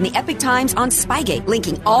from the Epic Times on Spygate,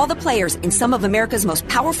 linking all the players in some of America's most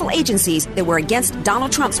powerful agencies that were against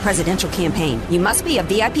Donald Trump's presidential campaign. You must be a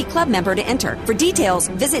VIP club member to enter. For details,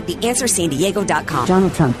 visit theanswersandiego.com.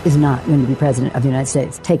 Donald Trump is not going to be president of the United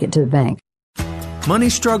States. Take it to the bank. Money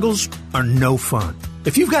struggles are no fun.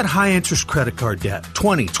 If you've got high interest credit card debt,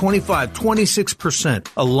 20, 25, 26%,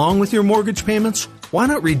 along with your mortgage payments, why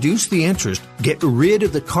not reduce the interest, get rid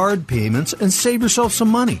of the card payments, and save yourself some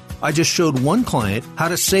money? I just showed one client how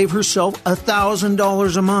to save herself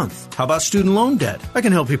 $1,000 a month. How about student loan debt? I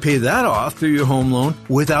can help you pay that off through your home loan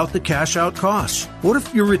without the cash out costs. What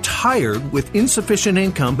if you're retired with insufficient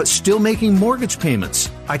income but still making mortgage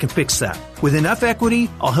payments? I can fix that. With enough equity,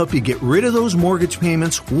 I'll help you get rid of those mortgage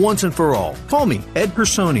payments once and for all. Call me, Ed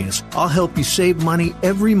Personius. I'll help you save money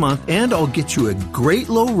every month, and I'll get you a great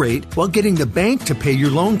low rate while getting the bank to pay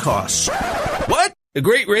your loan costs. What? A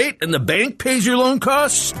great rate and the bank pays your loan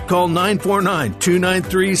costs? Call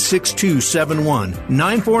 949-293-6271.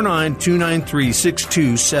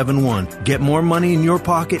 949-293-6271. Get more money in your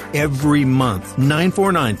pocket every month.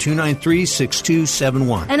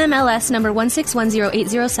 949-293-6271. NMLS number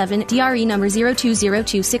 1610807, DRE number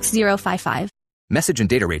 02026055. Message and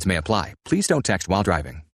data rates may apply. Please don't text while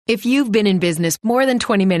driving. If you've been in business more than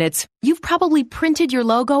 20 minutes, you've probably printed your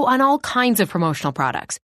logo on all kinds of promotional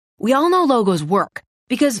products. We all know logos work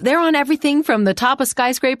because they're on everything from the top of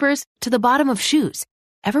skyscrapers to the bottom of shoes.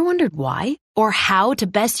 Ever wondered why or how to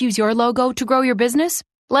best use your logo to grow your business?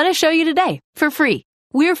 Let us show you today for free.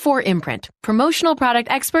 We're 4imprint, promotional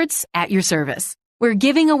product experts at your service. We're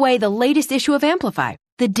giving away the latest issue of Amplify,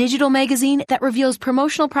 the digital magazine that reveals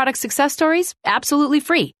promotional product success stories absolutely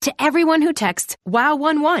free to everyone who texts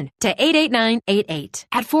WOW11 to 88988.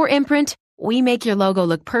 At 4imprint, we make your logo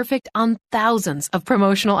look perfect on thousands of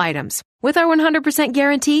promotional items. With our 100%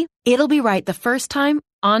 guarantee, it'll be right the first time,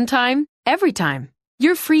 on time, every time.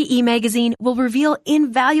 Your free e-magazine will reveal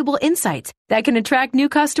invaluable insights that can attract new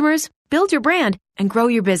customers, build your brand, and grow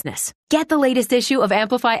your business. Get the latest issue of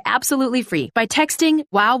Amplify absolutely free by texting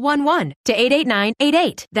WOW11 to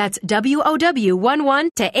 88988. That's WOW11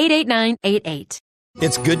 to 88988.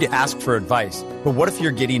 It's good to ask for advice, but what if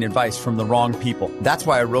you're getting advice from the wrong people? That's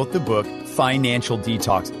why I wrote the book, Financial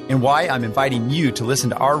Detox, and why I'm inviting you to listen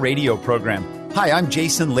to our radio program. Hi, I'm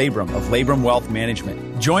Jason Labrum of Labrum Wealth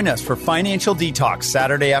Management. Join us for Financial Detox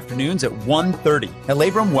Saturday afternoons at 1:30. At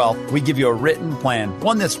Labrum Wealth, we give you a written plan,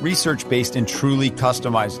 one that's research-based and truly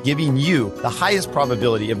customized, giving you the highest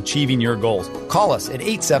probability of achieving your goals. Call us at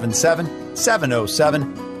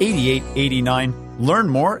 877-707-8889. Learn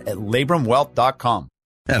more at labrumwealth.com.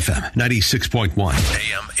 FM 96.1,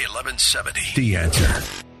 AM 1170. The Answer.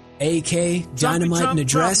 AK, Dynamite and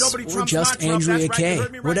Address, or just Andrea Kaye.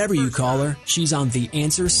 Whatever you call her, she's on The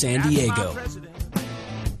Answer San Diego.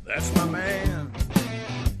 That's my man.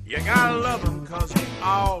 You gotta love him because he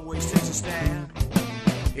always takes a stand.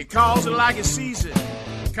 He calls it like he sees it.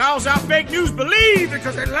 Calls out fake news, believe it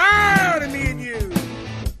because they lie to me and you.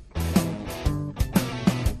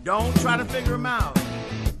 Don't try to figure him out.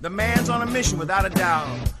 The man's on a mission without a doubt.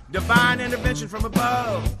 Divine intervention from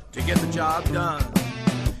above to get the job done.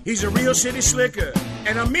 He's a real city slicker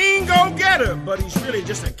and a mean go-getter, but he's really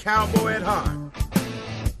just a cowboy at heart.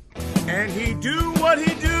 And he do what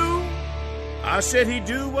he do. I said he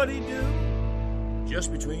do what he do.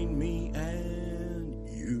 Just between me and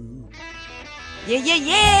you. Yeah, yeah,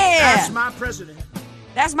 yeah. That's my president.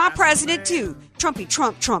 That's my president, too. Trumpy,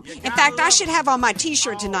 Trump, Trump. In fact, I should have on my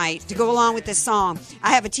T-shirt tonight to go along with this song.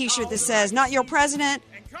 I have a T-shirt that says, not your president,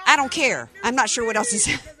 I don't care. I'm not sure what else it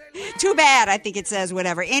says. Too bad, I think it says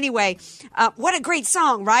whatever. Anyway, what a great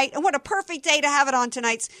song, right? And what a perfect day to have it on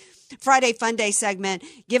tonight's Friday Fun Day segment,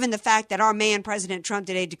 given the fact that our man, President Trump,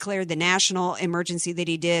 today declared the national emergency that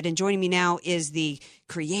he did. And joining me now is the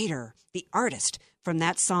creator, the artist from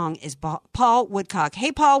that song is Paul Woodcock.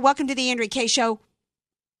 Hey, Paul, welcome to the Andrea Kaye Show.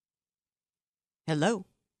 Hello.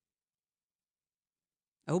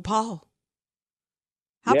 Oh, Paul.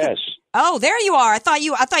 Yes. Oh, there you are. I thought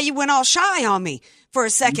you went all shy on me for a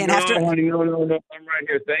second. No, honey, no. I'm right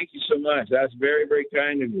here. Thank you so much. That's very, very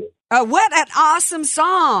kind of you. What an awesome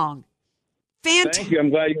song. Thank you. I'm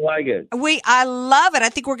glad you like it. I love it. I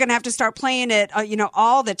think we're going to have to start playing it,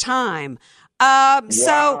 all the time.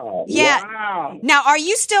 So, yeah. Wow. Now, are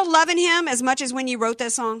you still loving him as much as when you wrote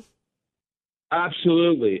that song?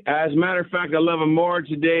 Absolutely. As a matter of fact, I love him more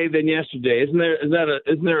today than yesterday. Isn't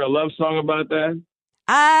there a love song about that?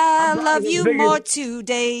 I love you more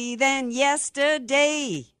today than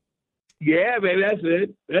yesterday. Yeah, baby,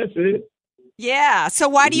 that's it. Yeah. So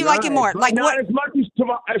why do you like it more? Like not what? as much as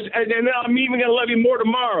tomorrow, and then I'm even gonna love you more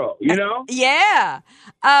tomorrow. You know? Yeah.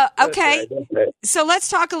 Okay. That's right. So let's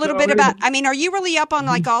talk a little bit about. I mean, are you really up on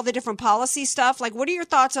like all the different policy stuff? Like, what are your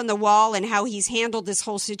thoughts on the wall and how he's handled this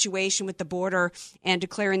whole situation with the border and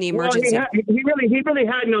declaring the emergency? Well, he really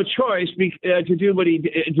had no choice to do what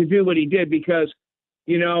he did because,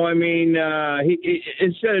 you know, I mean, he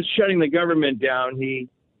instead of shutting the government down, he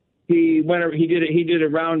did a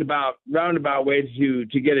roundabout way to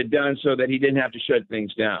get it done so that he didn't have to shut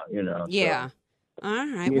things down. You know. Yeah. So, all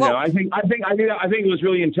right. You know, I think it was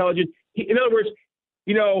really intelligent. In other words,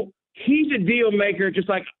 you know, he's a deal maker, just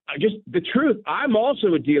the truth. I'm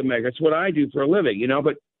also a deal maker. It's what I do for a living, you know.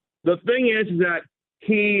 But the thing is that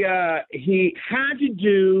he had to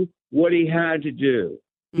do what he had to do.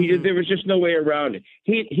 There was just no way around it.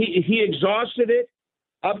 He exhausted it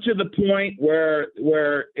up to the point where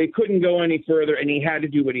it couldn't go any further, and he had to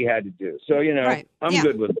do what he had to do. So, you know, right. I'm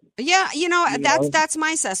good with it. Yeah, that's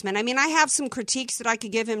my assessment. I mean, I have some critiques that I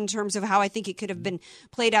could give him in terms of how I think it could have been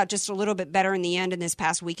played out just a little bit better in the end in this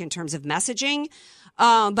past week in terms of messaging.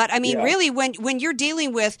 But I mean, really, when you're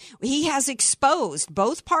dealing with, he has exposed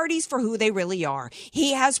both parties for who they really are.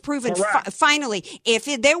 He has proven finally, if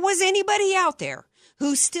there was anybody out there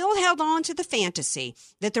who still held on to the fantasy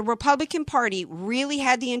that the Republican Party really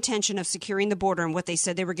had the intention of securing the border and what they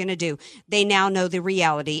said they were going to do, they now know the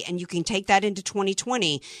reality, and you can take that into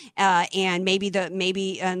 2020, and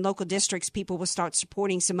maybe in local districts, people will start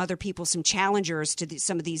supporting some other people, some challengers to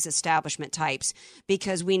some of these establishment types,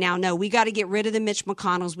 because we now know we got to get rid of the Mitch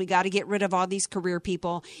McConnells, we got to get rid of all these career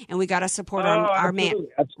people, and we got to support our man,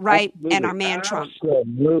 right, and our man Trump.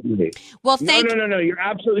 Absolutely. Well, No, you're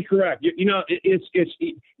absolutely correct. You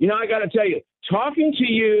know, I got to tell you, talking to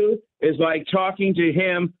you is like talking to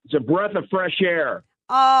him. It's a breath of fresh air.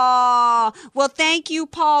 Oh, well, thank you,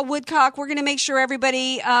 Paul Woodcock. We're going to make sure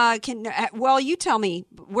everybody can. Well, you tell me.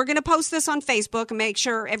 We're going to post this on Facebook and make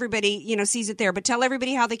sure everybody, sees it there. But tell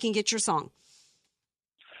everybody how they can get your song.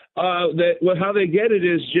 How they get it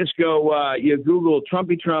is just go. You Google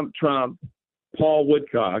Trumpy Trump Paul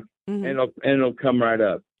Woodcock, and it'll come right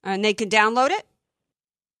up. And they can download it.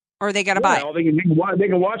 Or they got to buy it? They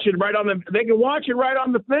can watch it right on the. They can watch it right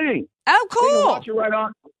on the thing. Oh, cool! They can watch it right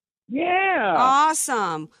on. Yeah.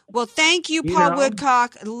 Awesome. Well, thank you, Paul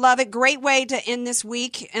Woodcock. Love it. Great way to end this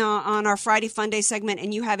week on our Friday Fun Day segment.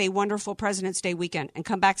 And you have a wonderful President's Day weekend. And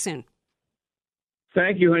come back soon.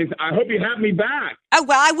 Thank you, honey. I hope you have me back. Oh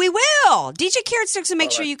well, we will. DJ Carrot Sticks will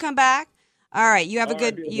make sure you come back. All right. You have a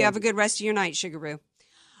good rest of your night, Sugaroo.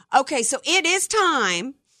 Okay, so it is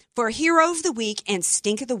time for Hero of the Week and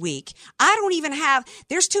Stink of the Week.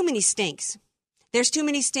 There's too many stinks. There's too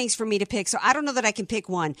many stinks for me to pick, so I don't know that I can pick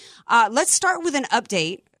one. Let's start with an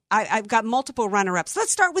update. I've got multiple runner-ups.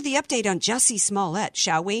 Let's start with the update on Jussie Smollett,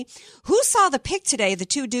 shall we? Who saw the pic today, the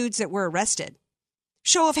two dudes that were arrested?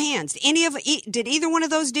 Show of hands. Did either one of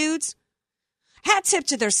those dudes? Hat tip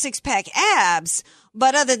to their six-pack abs.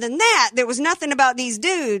 But other than that, there was nothing about these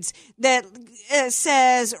dudes that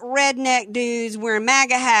says redneck dudes wearing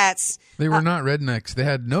MAGA hats. They were not rednecks. They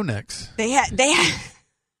had no necks. They had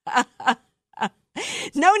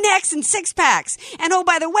no necks and six packs. And oh,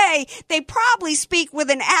 by the way, they probably speak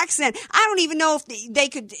with an accent. I don't even know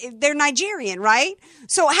if they're Nigerian, right?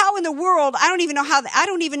 So how in the world, I don't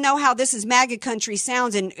even know how this is MAGA country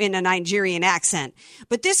sounds in a Nigerian accent.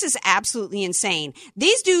 But this is absolutely insane.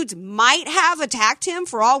 These dudes might have attacked him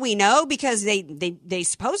for all we know because they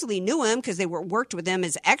supposedly knew him because they worked with him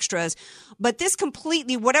as extras. But this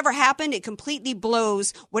whatever happened, it completely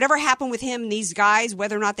blows whatever happened with him and these guys,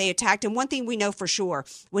 whether or not they attacked him. One thing we know for sure,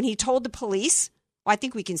 when he told the police, well, I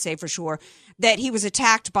think we can say for sure, that he was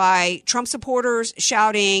attacked by Trump supporters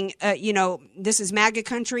shouting, this is MAGA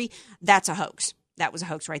country, that's a hoax. That was a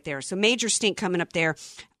hoax right there. So major stink coming up there.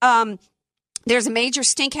 There's a major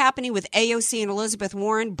stink happening with AOC and Elizabeth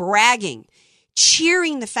Warren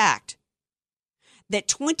cheering the fact that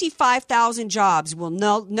 25,000 jobs will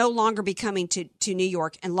no longer be coming to New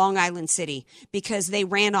York and Long Island City because they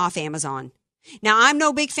ran off Amazon. Now, I'm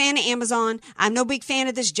no big fan of Amazon. I'm no big fan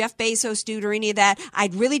of this Jeff Bezos dude or any of that. I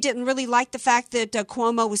really didn't like the fact that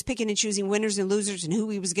Cuomo was picking and choosing winners and losers and who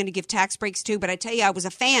he was going to give tax breaks to. But I tell you, I was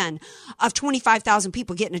a fan of 25,000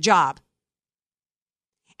 people getting a job.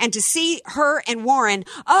 And to see her and Warren,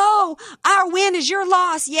 oh, our win is your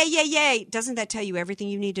loss. Yay, yay, yay. Doesn't that tell you everything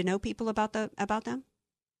you need to know, people, about them?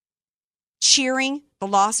 Cheering the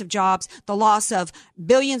loss of jobs, the loss of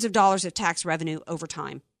billions of dollars of tax revenue over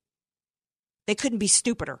time. They couldn't be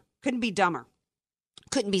stupider, couldn't be dumber.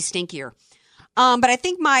 Couldn't be stinkier. But I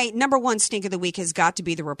think my number one stink of the week has got to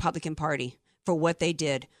be the Republican Party for what they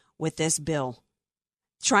did with this bill,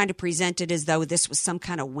 trying to present it as though this was some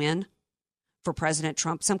kind of win for President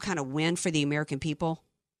Trump, some kind of win for the American people.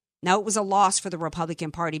 No, it was a loss for the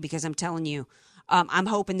Republican Party, because I'm telling you, I'm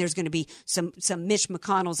hoping there's going to be some Mitch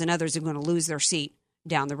McConnells and others are going to lose their seat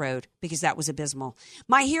down the road, because that was abysmal.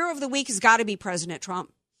 My hero of the week has got to be President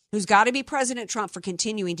Trump, who's got to be President Trump for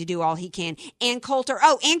continuing to do all he can. Ann Coulter,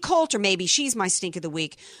 Ann Coulter, maybe she's my stink of the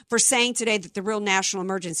week for saying today that the real national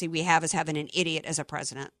emergency we have is having an idiot as a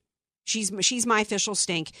president. She's my official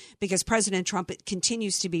stink, because President Trump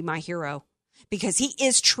continues to be my hero, because he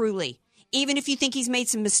is truly, even if you think he's made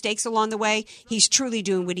some mistakes along the way, he's truly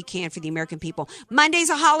doing what he can for the American people. Monday's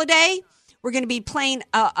a holiday. We're going to be playing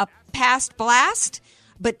a past blast.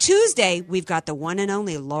 But Tuesday, we've got the one and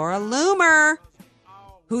only Laura Loomer,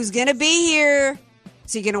 who's going to be here.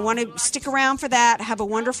 So you're going to want to stick around for that. Have a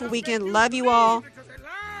wonderful weekend. Love you all.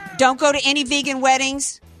 Don't go to any vegan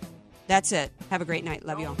weddings. That's it. Have a great night.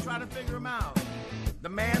 Love you all. Try to figure him out. The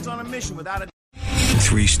man's on a mission without a...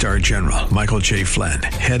 3-star General Michael J. Flynn,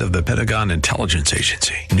 head of the Pentagon Intelligence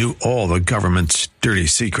Agency, knew all the government's dirty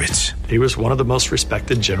secrets. He was one of the most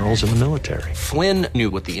respected generals in the military. Flynn knew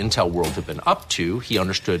what the intel world had been up to. He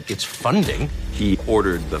understood its funding. He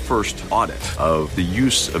ordered the first audit of the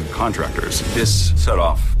use of contractors. This set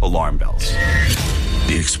off alarm bells.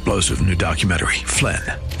 The explosive new documentary, Flynn,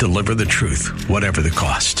 Deliver the Truth, Whatever the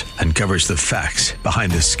Cost, uncovers the facts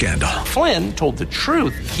behind this scandal. Flynn told the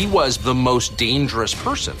truth. He was the most dangerous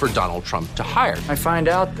person for Donald Trump to hire. I find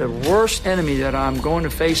out the worst enemy that I'm going to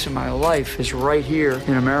face in my life is right here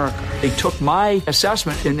in America. They took my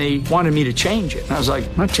assessment and they wanted me to change it. And I was like,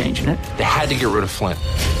 I'm not changing it. They had to get rid of Flynn.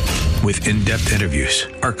 With in-depth interviews,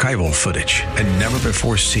 archival footage, and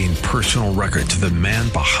never-before-seen personal records of the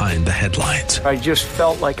man behind the headlines. I just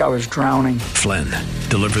felt like I was drowning. Flynn,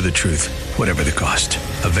 Deliver the Truth, Whatever the Cost.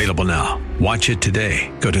 Available now. Watch it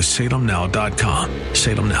today. Go to salemnow.com.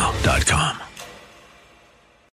 salemnow.com.